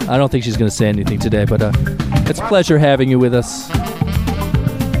 I don't think she's going to say anything today, but it's a pleasure having you with us.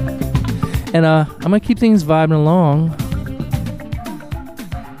 And I'm going to keep things vibing along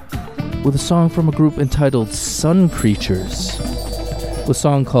with a song from a group entitled Sun Creatures, with a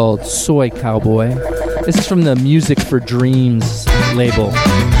song called Soy Cowboy. This is from the Music for Dreams label.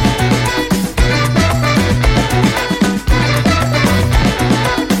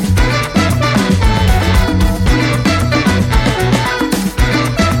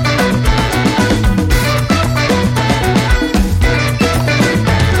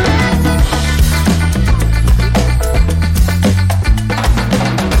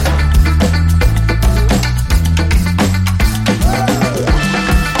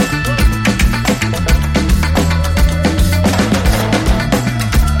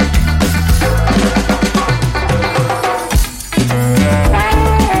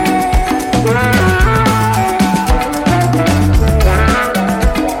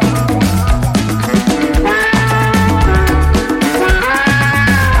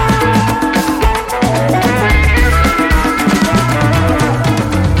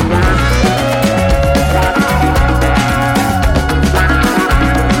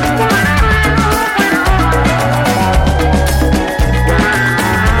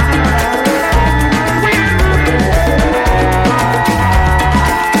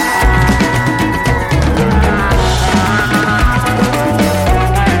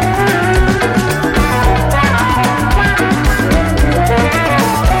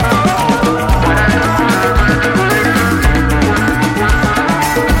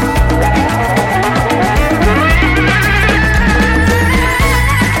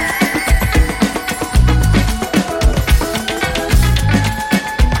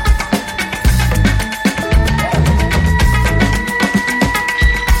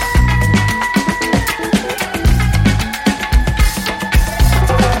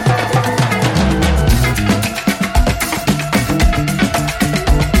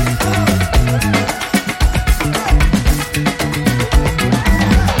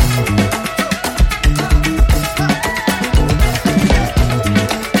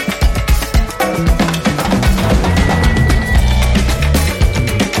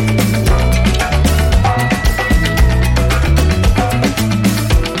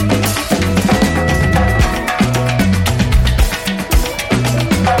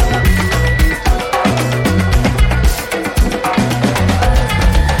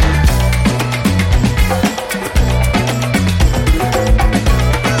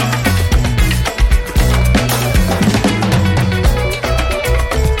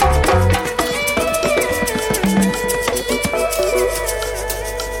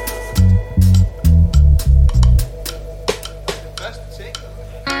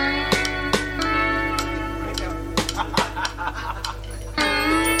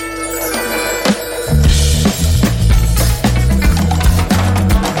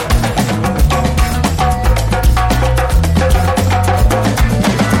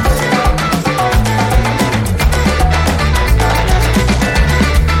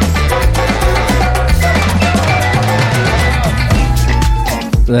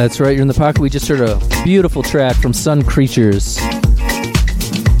 That's right, you're in the pocket. We just heard a beautiful track from Sun Creatures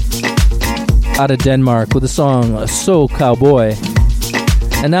out of Denmark with the song So Cowboy.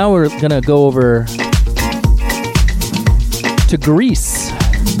 And now we're going to go over to Greece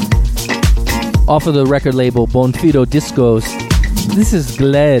off of the record label Bonfido Discos. This is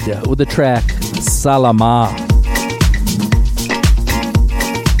Gled with the track Salama.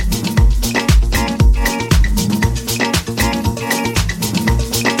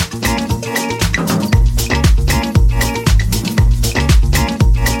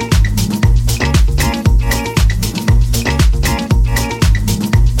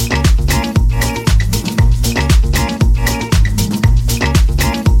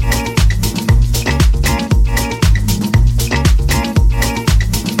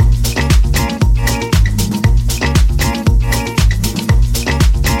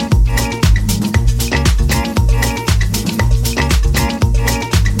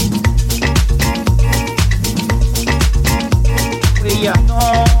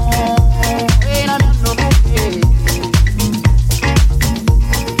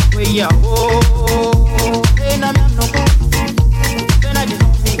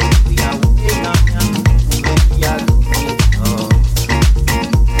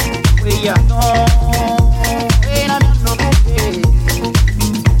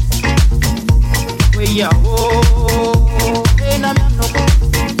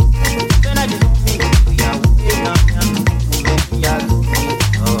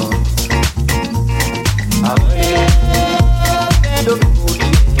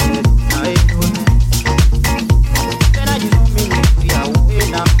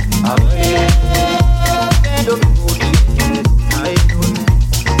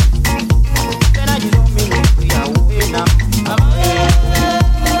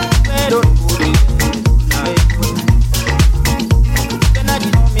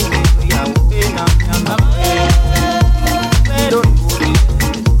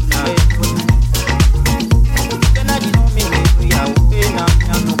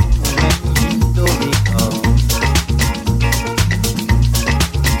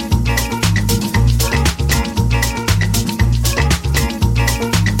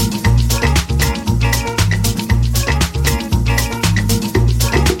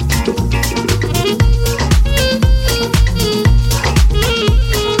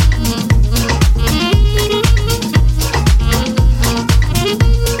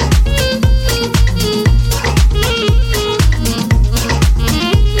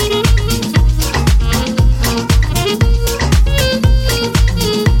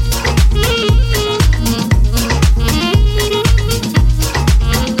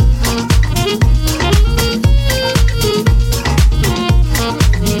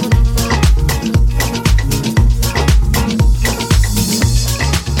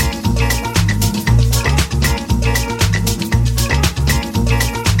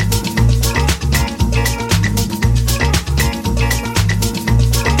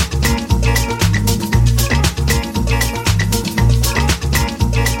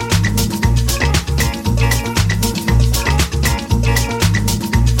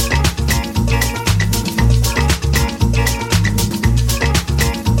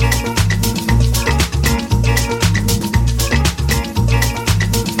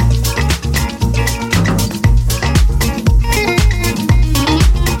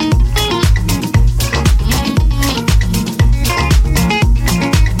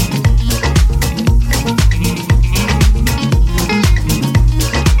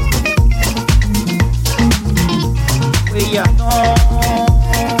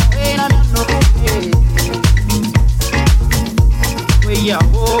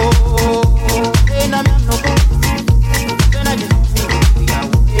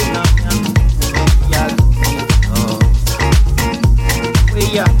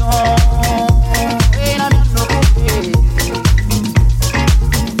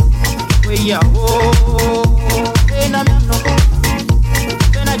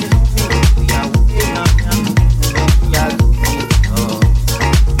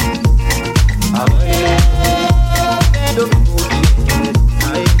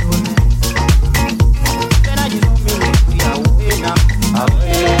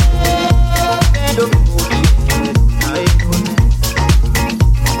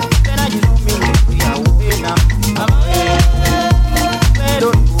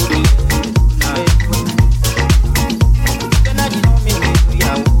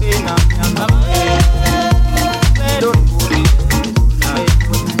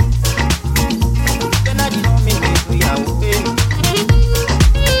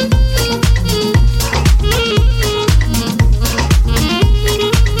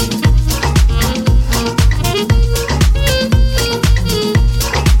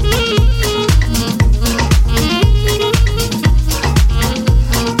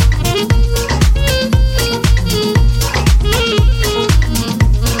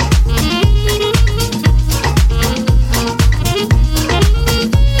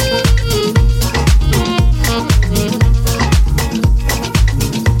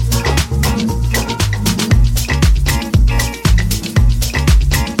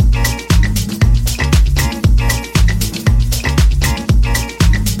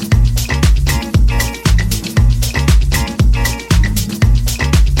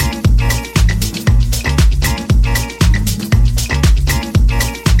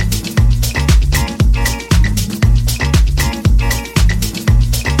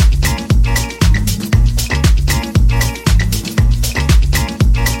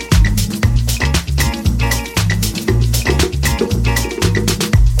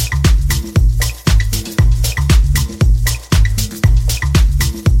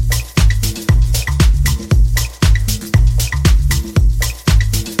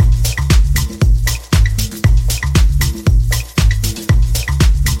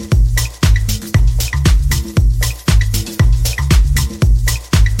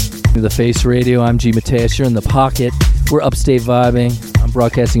 listening to The Face Radio. I'm G. Mateus. You're in the pocket. We're upstate vibing. I'm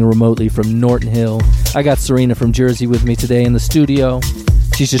broadcasting remotely from Norton Hill. I got Serena from Jersey with me today in the studio.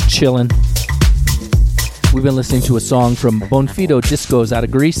 She's just chilling. We've been listening to a song from Bonfido Discos out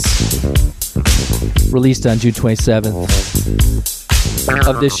of Greece, released on June 27th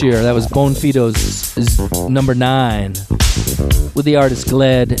of this year. That was Bonfido's number 9 with the artist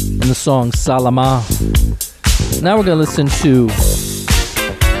Gled and the song Salama. Now we're going to listen to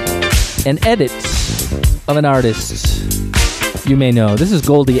an edit of an artist you may know. This is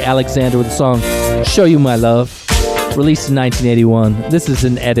Goldie Alexander with the song Show You My Love, released in 1981. This is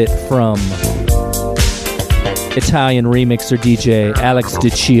an edit from Italian remixer DJ Alex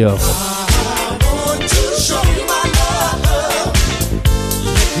DiCio.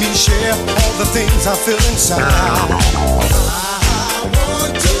 Share all the things I feel inside. I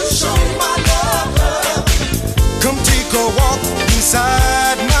want to show you my love. Come take a walk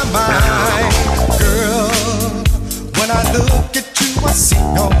inside my mind. Girl, when I look at you, I see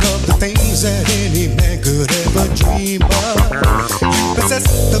all of the things that any man could ever dream of. You possess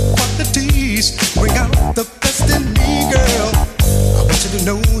the qualities, bring out the best in me, girl. I want you to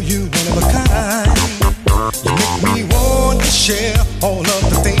know you one of a kind. You make me want to share all of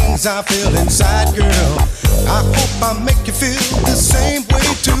the things I feel inside, girl. I hope I make you feel the same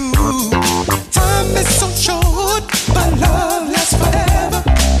way too. Time is so short, but love lasts forever,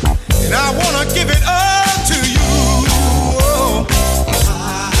 and I wanna give it all to you. Oh. I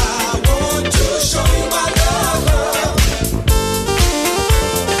want to show you my love. I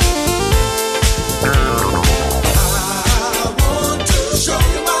want to show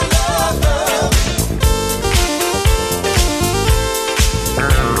you my love.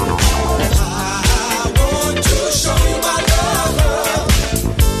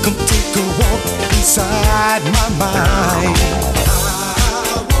 Inside my mind, I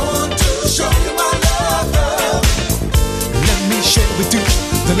want to show you my love. Let me share with you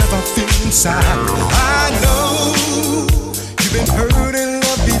the love I feel inside. I know you've been hurt in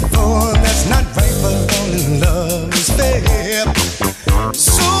love before. That's not right, but falling in love is fair.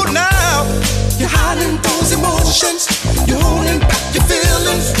 So now you're hiding those emotions, you're holding back your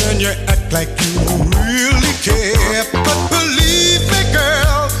feelings, and you act like you don't really care. But believe me,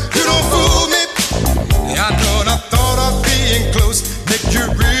 girl, you don't fool me. I know the thought of being close make you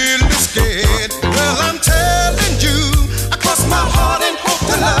really scared. Well, I'm telling you, I cross my heart and hope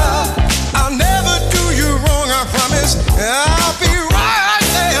to love. I'll never do you wrong, I promise. I'll be right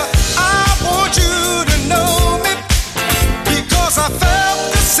there. I want you to know me, because I felt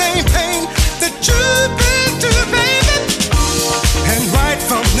the same pain that you've been through, baby. And right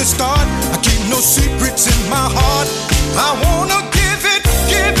from the start, I keep no secrets in my heart. I wanna give it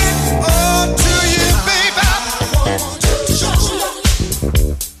all to you, baby.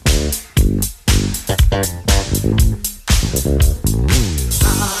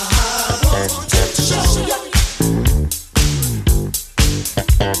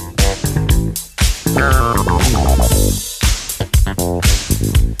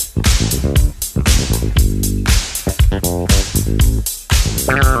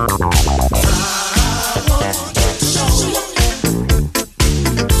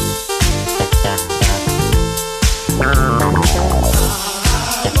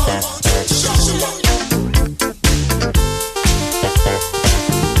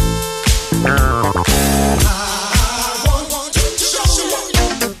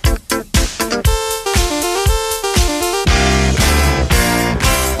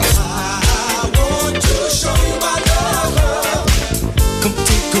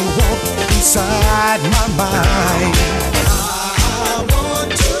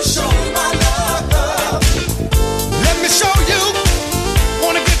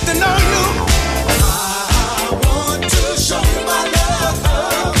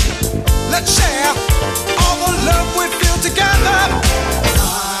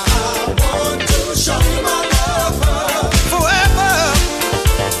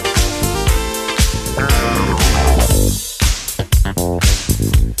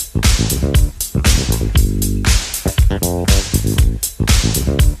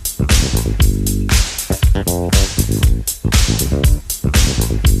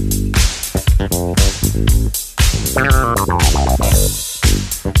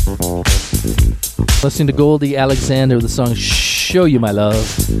 Listening to Goldie Alexander with the song Show You My Love,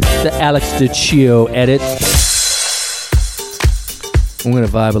 the Alex DiCio edit. I'm going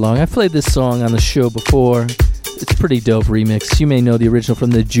to vibe along. I've played this song on the show before. It's a pretty dope remix. You may know the original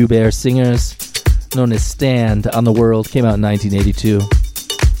from the Joubert Singers, known as Stand on the World. Came out in 1982.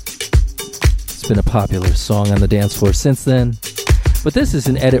 It's been a popular song on the dance floor since then. But this is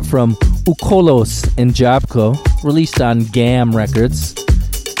an edit from Ukolos and Jabko, released on GAM Records,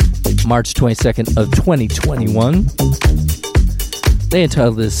 March 22nd of 2021. They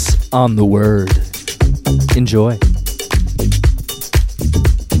entitled this On the Word. Enjoy.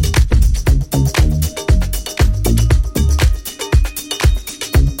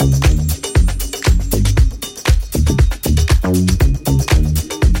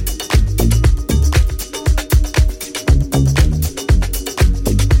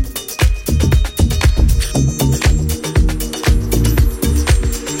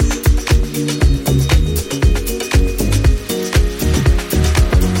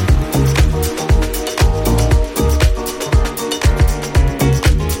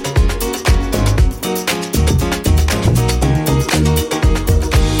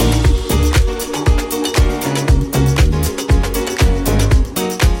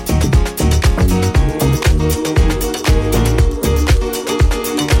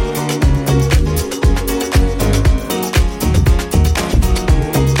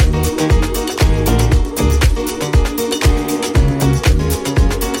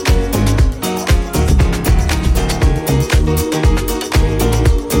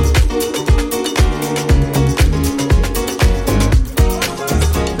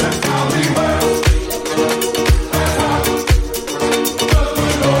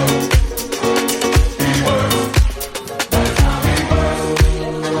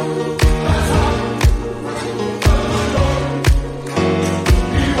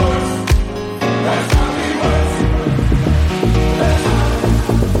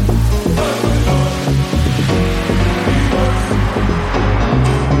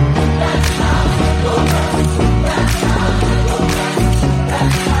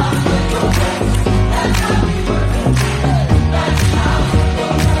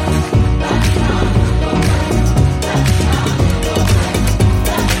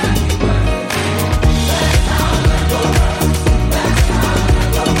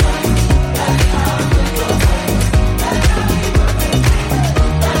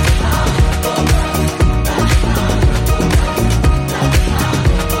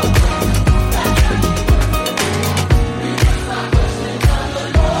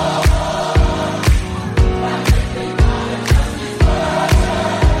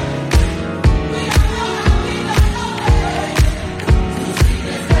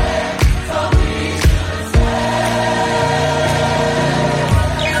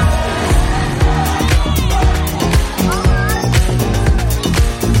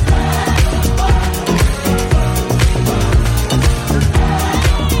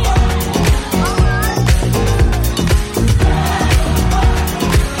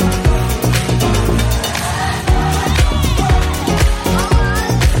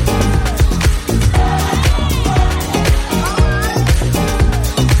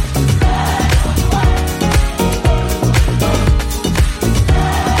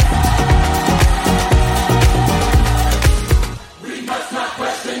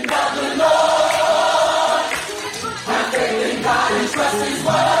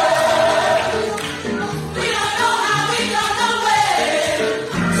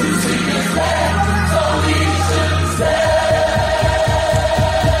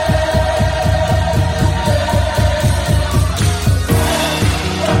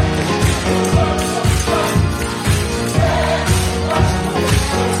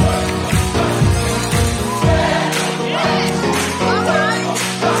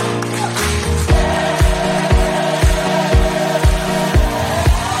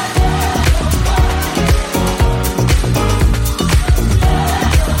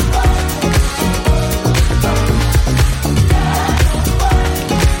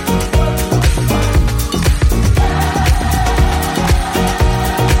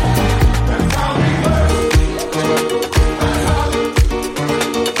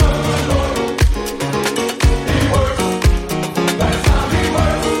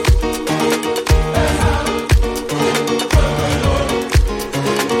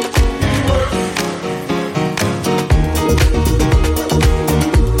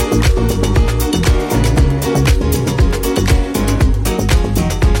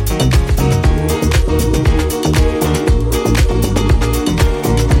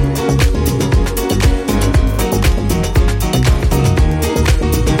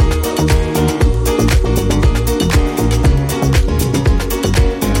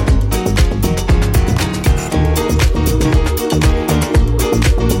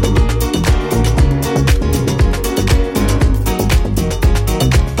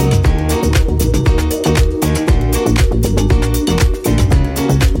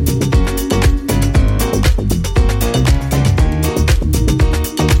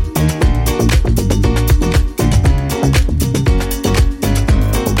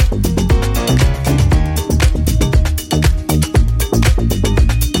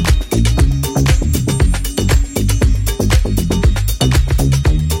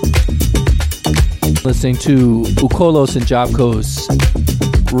 listening to Ukolos and Jobko's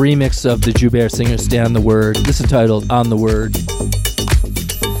remix of the Joubert singer Stay on the Word. This is entitled On the Word.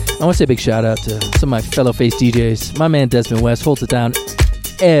 I want to say a big shout out to some of my fellow face DJs. My man Desmond West holds it down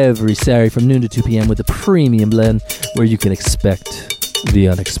every Saturday from noon to 2 p.m. with a premium blend where you can expect the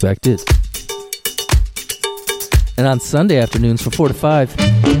unexpected. And on Sunday afternoons from 4 to 5,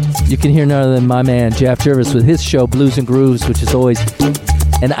 you can hear none other than my man Jeff Jervis with his show Blues and Grooves, which is always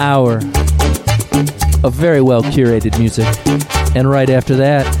an hour of very well curated music. And right after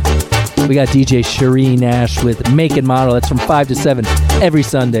that, we got DJ Cherie Nash with Make and Model. That's from 5 to 7 every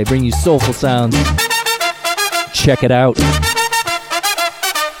Sunday. Bring you soulful sounds. Check it out.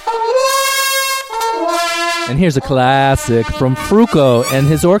 And here's a classic from Fruco and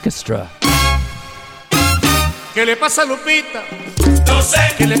his orchestra. ¿Qué le pasa a Lupita? No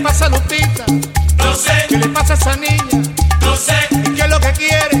sé. ¿Qué le pasa a Lupita? No sé. ¿Qué le pasa a esa niña? No sé. ¿Y qué es lo que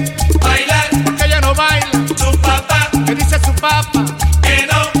quiere? Bailar. Porque ella no baila. Su papá. ¿Qué dice su papá? Que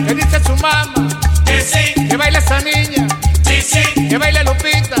no. ¿Qué dice su mamá? Que sí. Que baila esa niña. Sí, sí. Que baila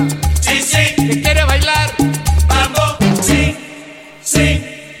Lupita. Sí, sí. Que quiere bailar. Mambo. Sí. Sí.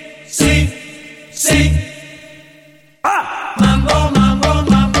 Sí. Sí. Ah. Mambo, mambo,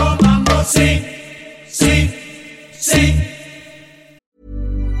 mambo, mambo. Sí. Sí.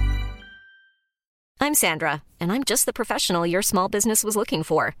 I'm Sandra, and I'm just the professional your small business was looking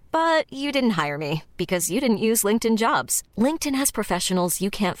for. But you didn't hire me because you didn't use LinkedIn Jobs. LinkedIn has professionals you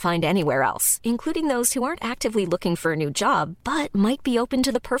can't find anywhere else, including those who aren't actively looking for a new job, but might be open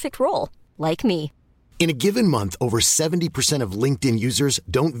to the perfect role, like me. In a given month, over 70% of LinkedIn users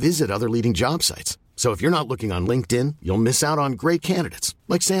don't visit other leading job sites. So if you're not looking on LinkedIn, you'll miss out on great candidates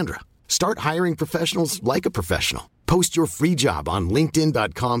like Sandra. Start hiring professionals like a professional. Post your free job on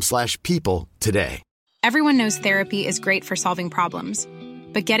linkedin.com/people today. Everyone knows therapy is great for solving problems.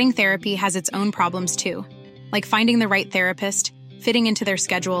 But getting therapy has its own problems too. Like finding the right therapist, fitting into their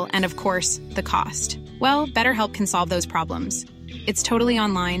schedule, and of course, the cost. Well, BetterHelp can solve those problems. It's totally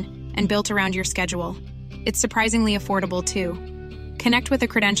online and built around your schedule. It's surprisingly affordable too. Connect with a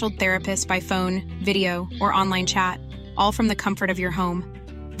credentialed therapist by phone, video, or online chat, all from the comfort of your home.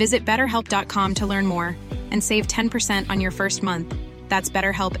 Visit BetterHelp.com to learn more and save 10% on your first month. That's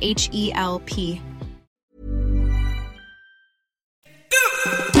BetterHelp, H-E-L-P.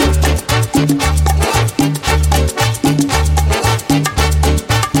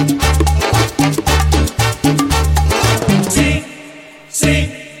 Sí, sí,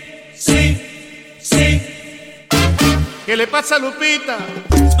 sí, sí. ¿Qué le pasa a Lupita?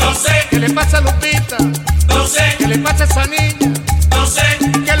 No sé. ¿Qué le pasa a Lupita? No sé. ¿Qué le pasa a esa niña? No sé.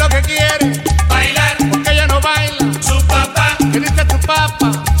 ¿Qué es lo que quiere? Bailar. Porque ella no baila. Su papá. ¿Qué dice tu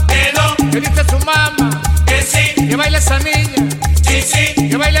papá? Que no. ¿Qué dice su mamá? Que sí. Que baila esa niña. Sí, sí.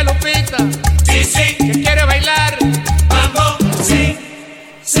 Que baila Lupita. Sí, sí. Que quiere bailar. Mambo. Sí,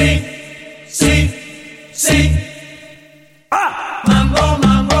 sí, sí, sí. Ah. Mambo,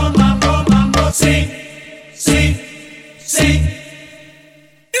 mambo, mambo, mambo. Sí, sí, sí.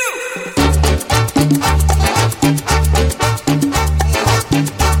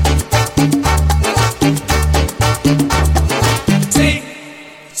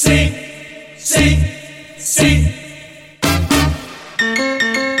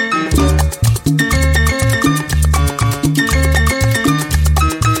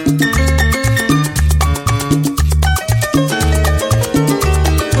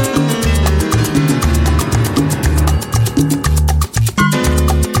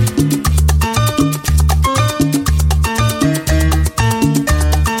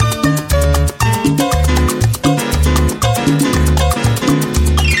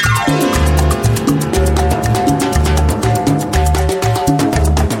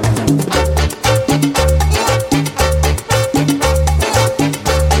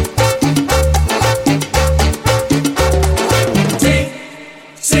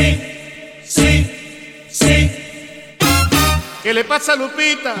 ¿Qué le pasa a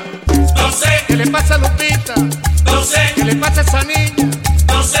Lupita? No sé. ¿Qué le pasa a Lupita? No sé. ¿Qué le pasa a esa niña?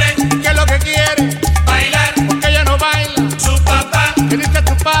 No sé. ¿Qué es lo que quiere? Bailar. Porque ella no baila. Su papá. ¿Qué dice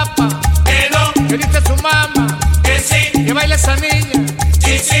tu papá? Que no. ¿Qué dice su mamá? Que sí. Que baila esa niña.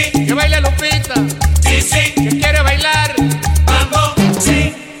 Sí, sí. Que baila Lupita. Sí, sí. Que quiere bailar. Mambo.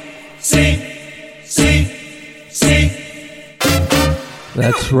 Sí, sí, sí, sí.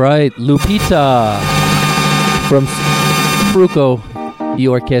 That's right, Lupita from Fruco, the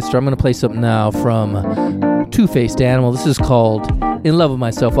orchestra. I'm going to play something now from Two-Faced Animal. This is called In Love With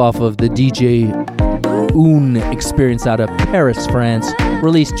Myself off of the DJ Un experience out of Paris, France,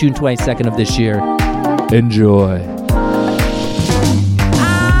 released June 22nd of this year. Enjoy.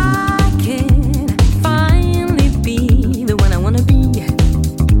 I can find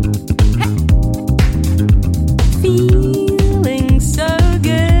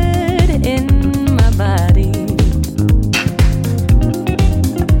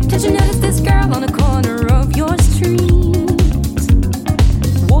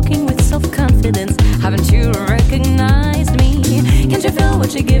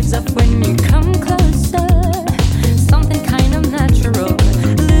she gives up when you come closer. Something kind of natural,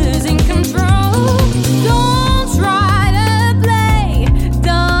 losing control. Don't try to play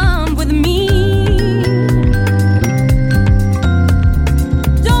dumb with me.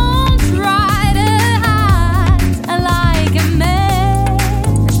 Don't try to act like a man,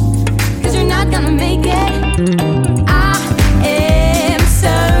 'cause you're not gonna make it. I am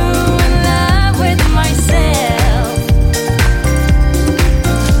so in love with myself.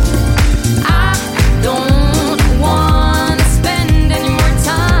 I don't want to spend any more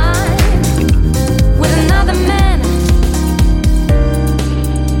time with another man.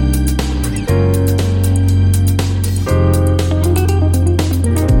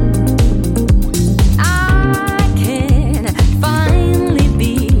 I can finally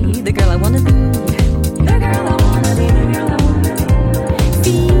be the girl I want to be. The girl I want to be, the girl I want to be.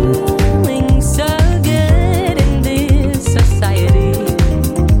 Feeling so good in this society.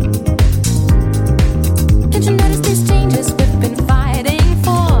 Don't you notice these changes we've been fighting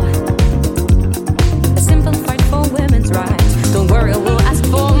for? A simple fight for women's rights. Don't worry, we'll ask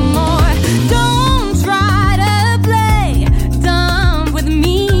for more. Don't try to play dumb with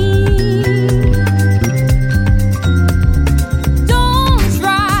me. Don't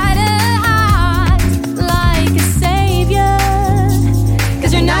try to act like a savior,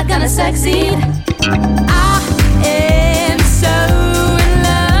 'cause you're not gonna succeed. I am so in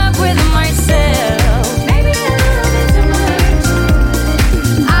love with myself. Maybe a little bit too much.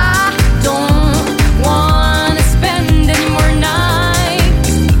 I don't want to spend any more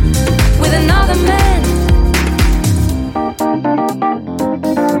nights with another man.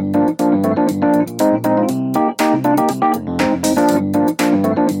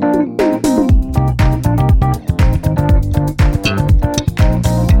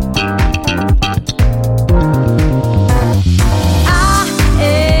 I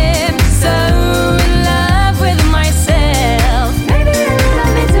am so in love with myself. Maybe a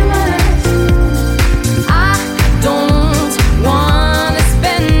little bit too much. I don't want to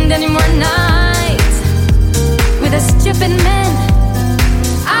spend any more nights with a stupid man.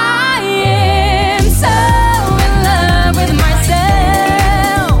 I am so in love with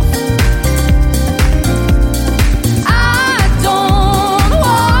myself. I don't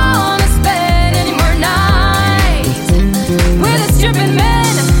want to spend any more nights with a stupid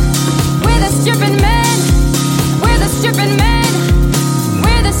man, with a stupid man, with a stupid man,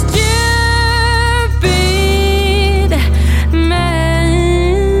 with a stupid man.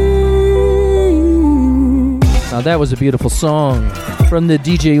 Now that was a beautiful song from the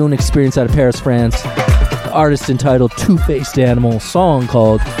DJ Un Experience out of Paris, France. The artist entitled Two-Faced Animal, song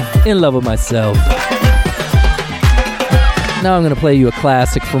called In Love With Myself. Now I'm going to play you a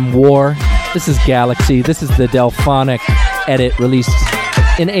classic from War. This is Galaxy. This is the Delphonic edit released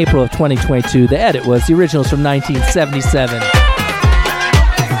in April of 2022. The edit was, the original's from 1977.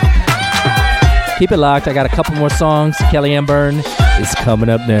 Keep it locked. I got a couple more songs. Kellyanne Byrne is coming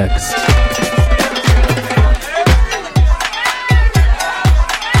up next.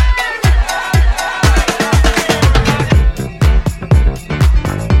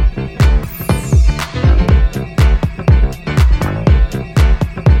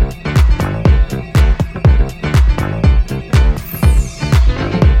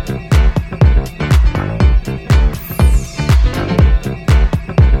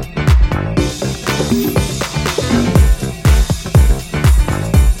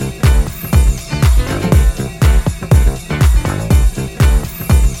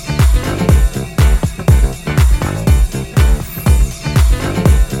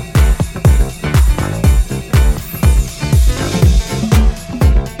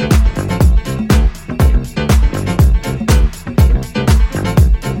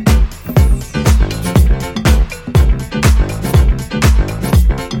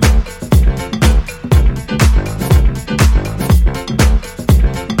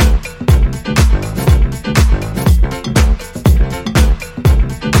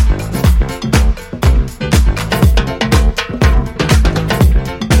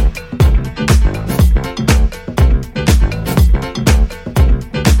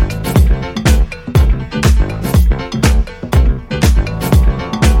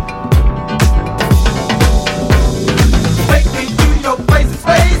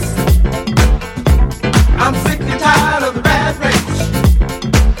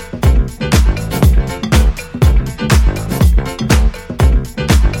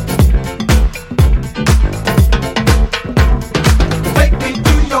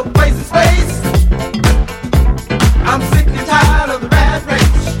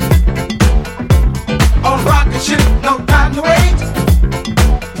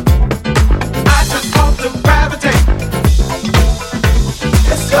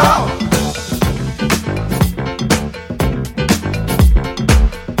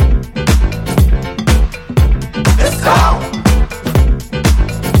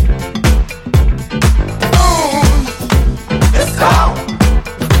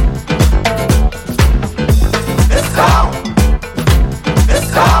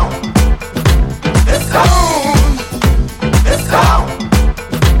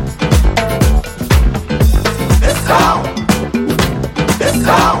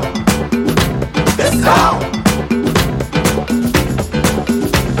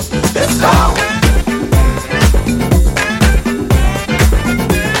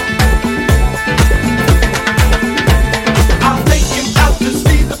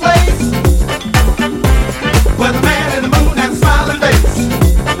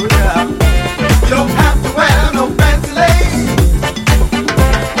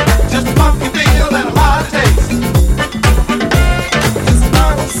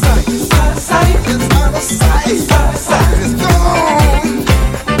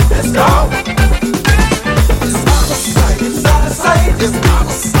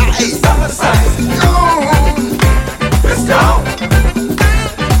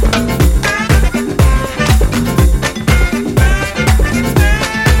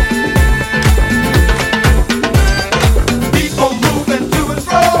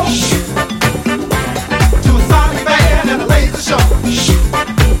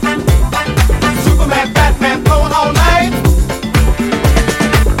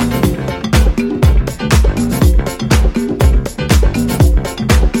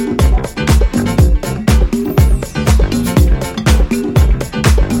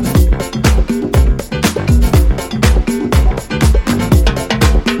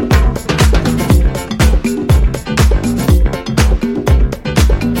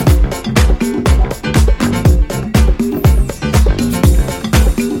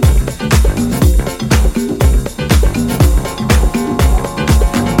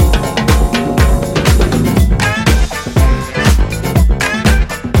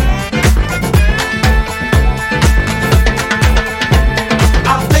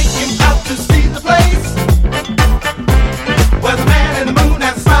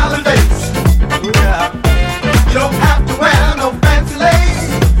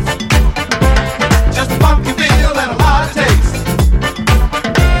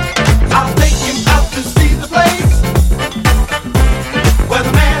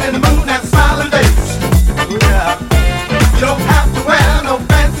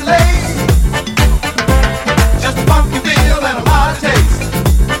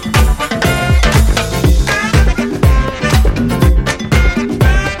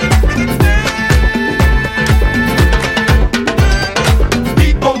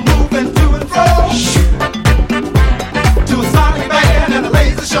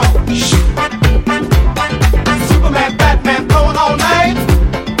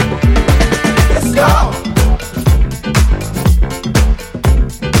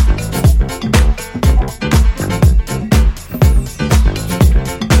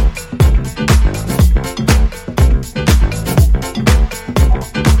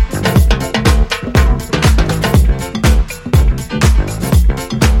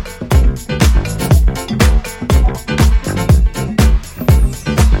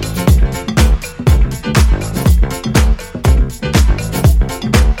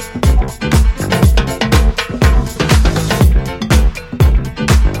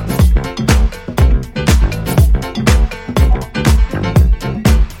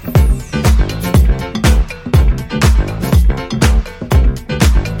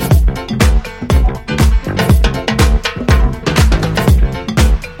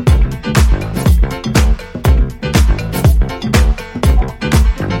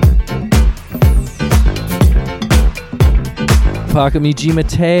 Pocket. Me, G.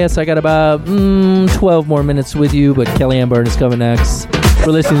 Mateus. I got about 12 more minutes with you, but Kellyanne Byrne is coming next.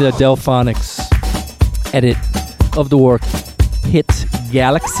 We're listening to the Delphonics edit of the work Hit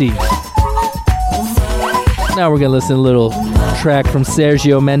Galaxy. Now we're going to listen to a little track from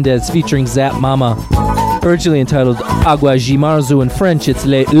Sergio Mendes featuring Zap Mama. Originally entitled Agua de Marzo. In French, it's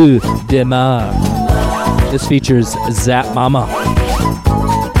Les Eaux de Mar. This features Zap Mama.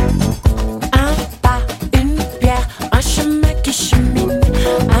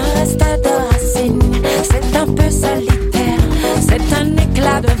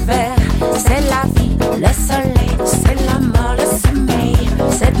 C'est la vie, le soleil, c'est la mort, le sommeil.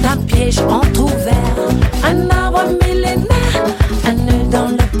 C'est un piège entrouvert, un arbre millénaire, un nœud dans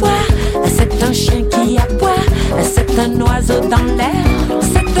le bois. C'est un chien qui aboie, c'est un oiseau dans l'air.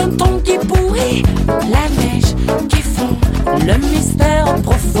 C'est un ton qui pourrit, la neige qui fond, le mystère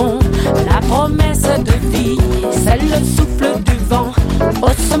profond, la promesse de vie. C'est le souffle du vent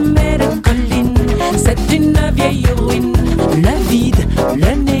au sommet de collines. C'est une vieille ruine, le vide,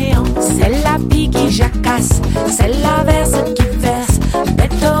 le néant. C'est la bille qui jacasse, c'est l'averse qui verse des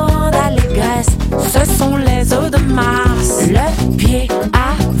torrents d'allégresse. Ce sont les eaux de Mars. Le pied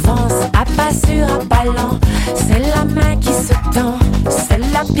avance à pas sûr, à pas lent. C'est la main qui se tend, c'est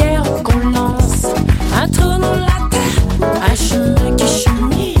la pierre qu'on lance. Un trou dans la terre, un chemin qui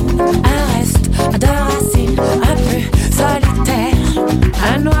chemine, un reste de racines, un peu solitaire.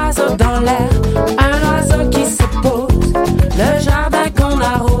 Un oiseau dans l'air, un oiseau qui se pose. Le jardin qu'on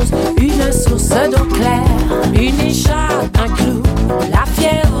arrose, une source d'eau claire, une écharpe, un clou, la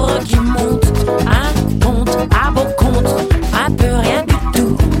fièvre qui monte, un compte à beau compte, un peu rien du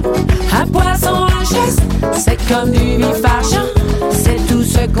tout. Un poisson, un geste, c'est comme du vif argent, c'est tout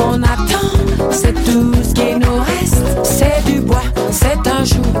ce qu'on attend, c'est tout ce qui nous reste. C'est du bois, c'est un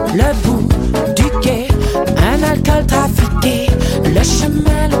jour, le bout du quai, un alcool trafiqué, le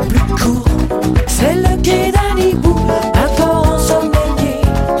chemin le plus court, c'est le quai d'un hibou, un corps ensommeillé,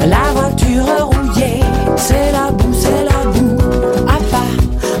 la voiture rouillée, c'est la boue, un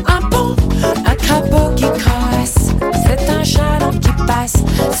pas, un pont, un crapaud qui caresse, c'est un chaland qui passe,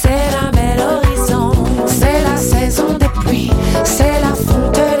 c'est un bel horizon, c'est la saison des pluies, c'est la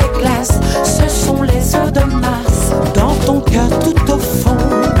fonte des glaces, ce sont les eaux de Mars, dans ton cœur tout au fond.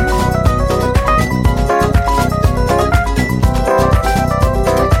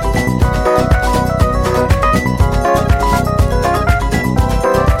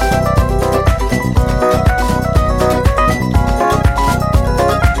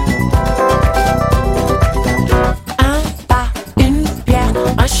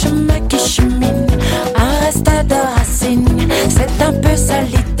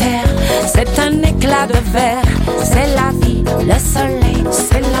 De verre, c'est la vie, le soleil,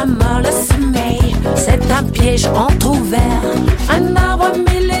 c'est la mort, le sommeil, c'est un piège entrouvert, un arbre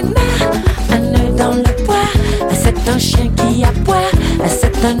millénaire, un nœud dans le bois, c'est un chien qui aboie,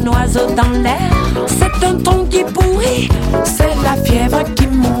 c'est un oiseau dans l'air, c'est un ton qui pourrit, c'est la fièvre qui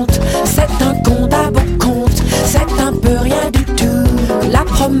monte, c'est un conte à beau compte, c'est un peu rien du tout, la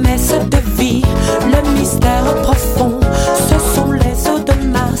promesse de vie, le mystère profond, ce sont les eaux de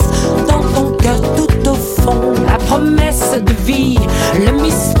Mars, dans ton cœur tout au fond, la promesse de vie, le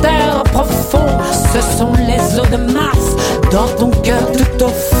mystère profond, ce sont les eaux de Mars, dans ton cœur tout au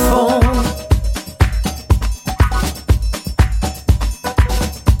fond.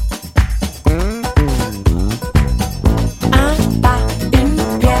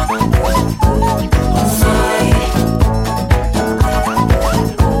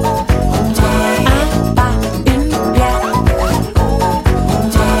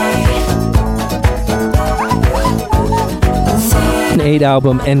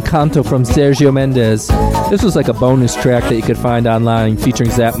 Album Encanto from Sergio Mendes. This was like a bonus track that you could find online featuring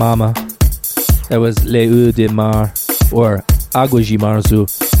Zap Mama. That was Les Eaux de Mar, or Agua de Marzo,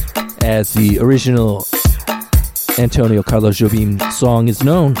 as the original Antonio Carlos Jobim song is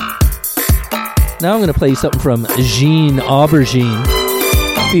known. Now I'm going to play you something from Jean Aubergine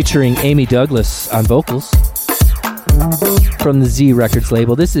featuring Amy Douglas on vocals from the Z Records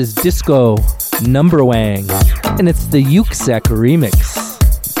label. This is Disco Number Wang, and it's the Yuksek remix.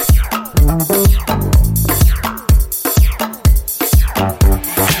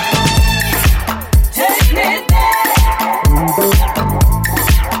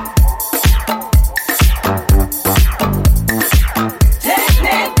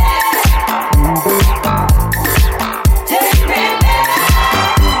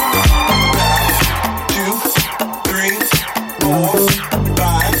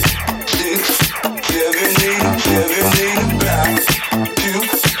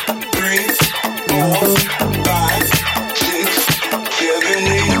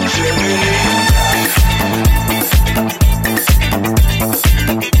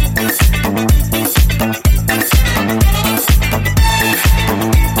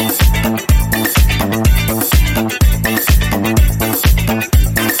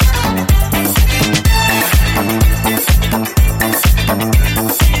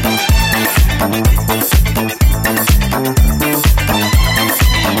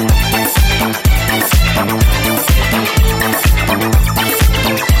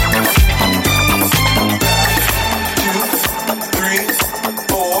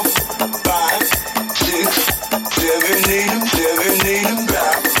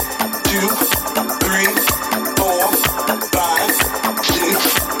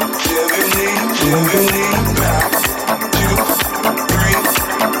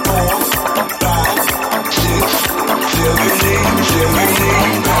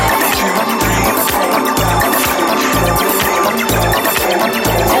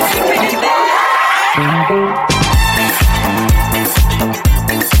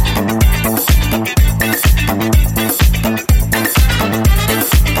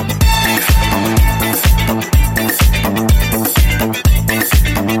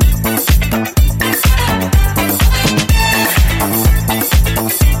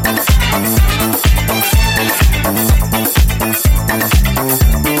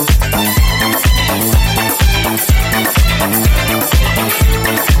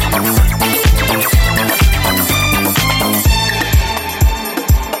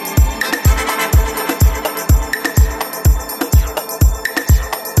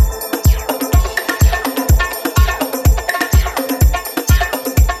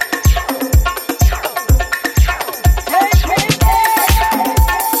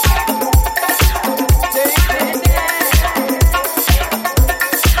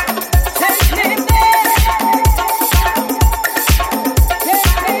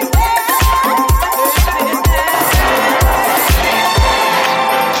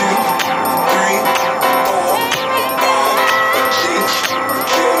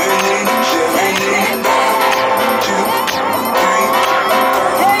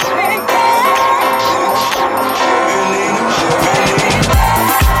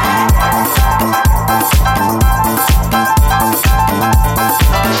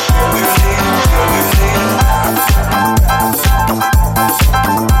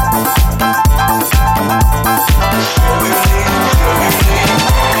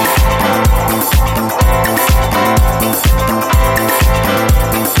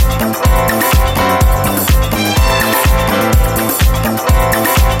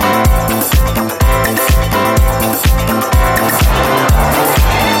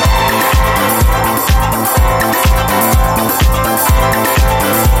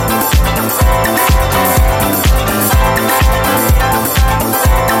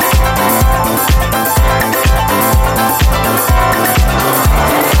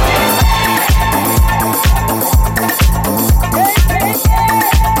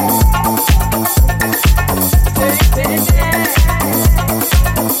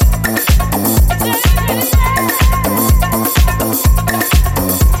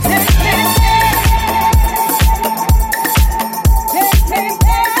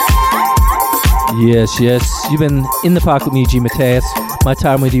 Yes. You've been in the pocket with me, G. Mateus. My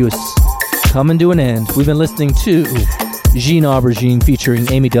time with you is coming to an end. We've been listening to Jean Aubergine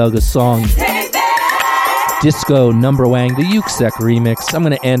featuring Amy Douglas' song Disco Number Wang, the Yuksek remix. I'm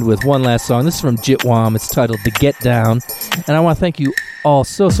going to end with one last song. This is from Jitwam. It's titled The Get Down. And I want to thank you all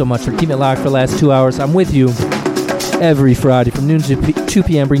so much for keeping it live for the last 2 hours. I'm with you every Friday from noon to 2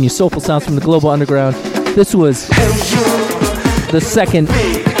 p.m. bringing you soulful sounds from the global underground. This was the second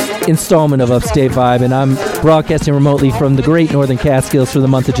installment of Upstate Vibe, and I'm broadcasting remotely from the Great Northern Catskills for the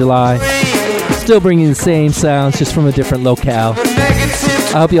month of July. Still bringing the same sounds, just from a different locale.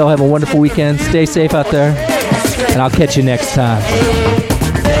 I hope you all have a wonderful weekend. Stay safe out there, and I'll catch you next time.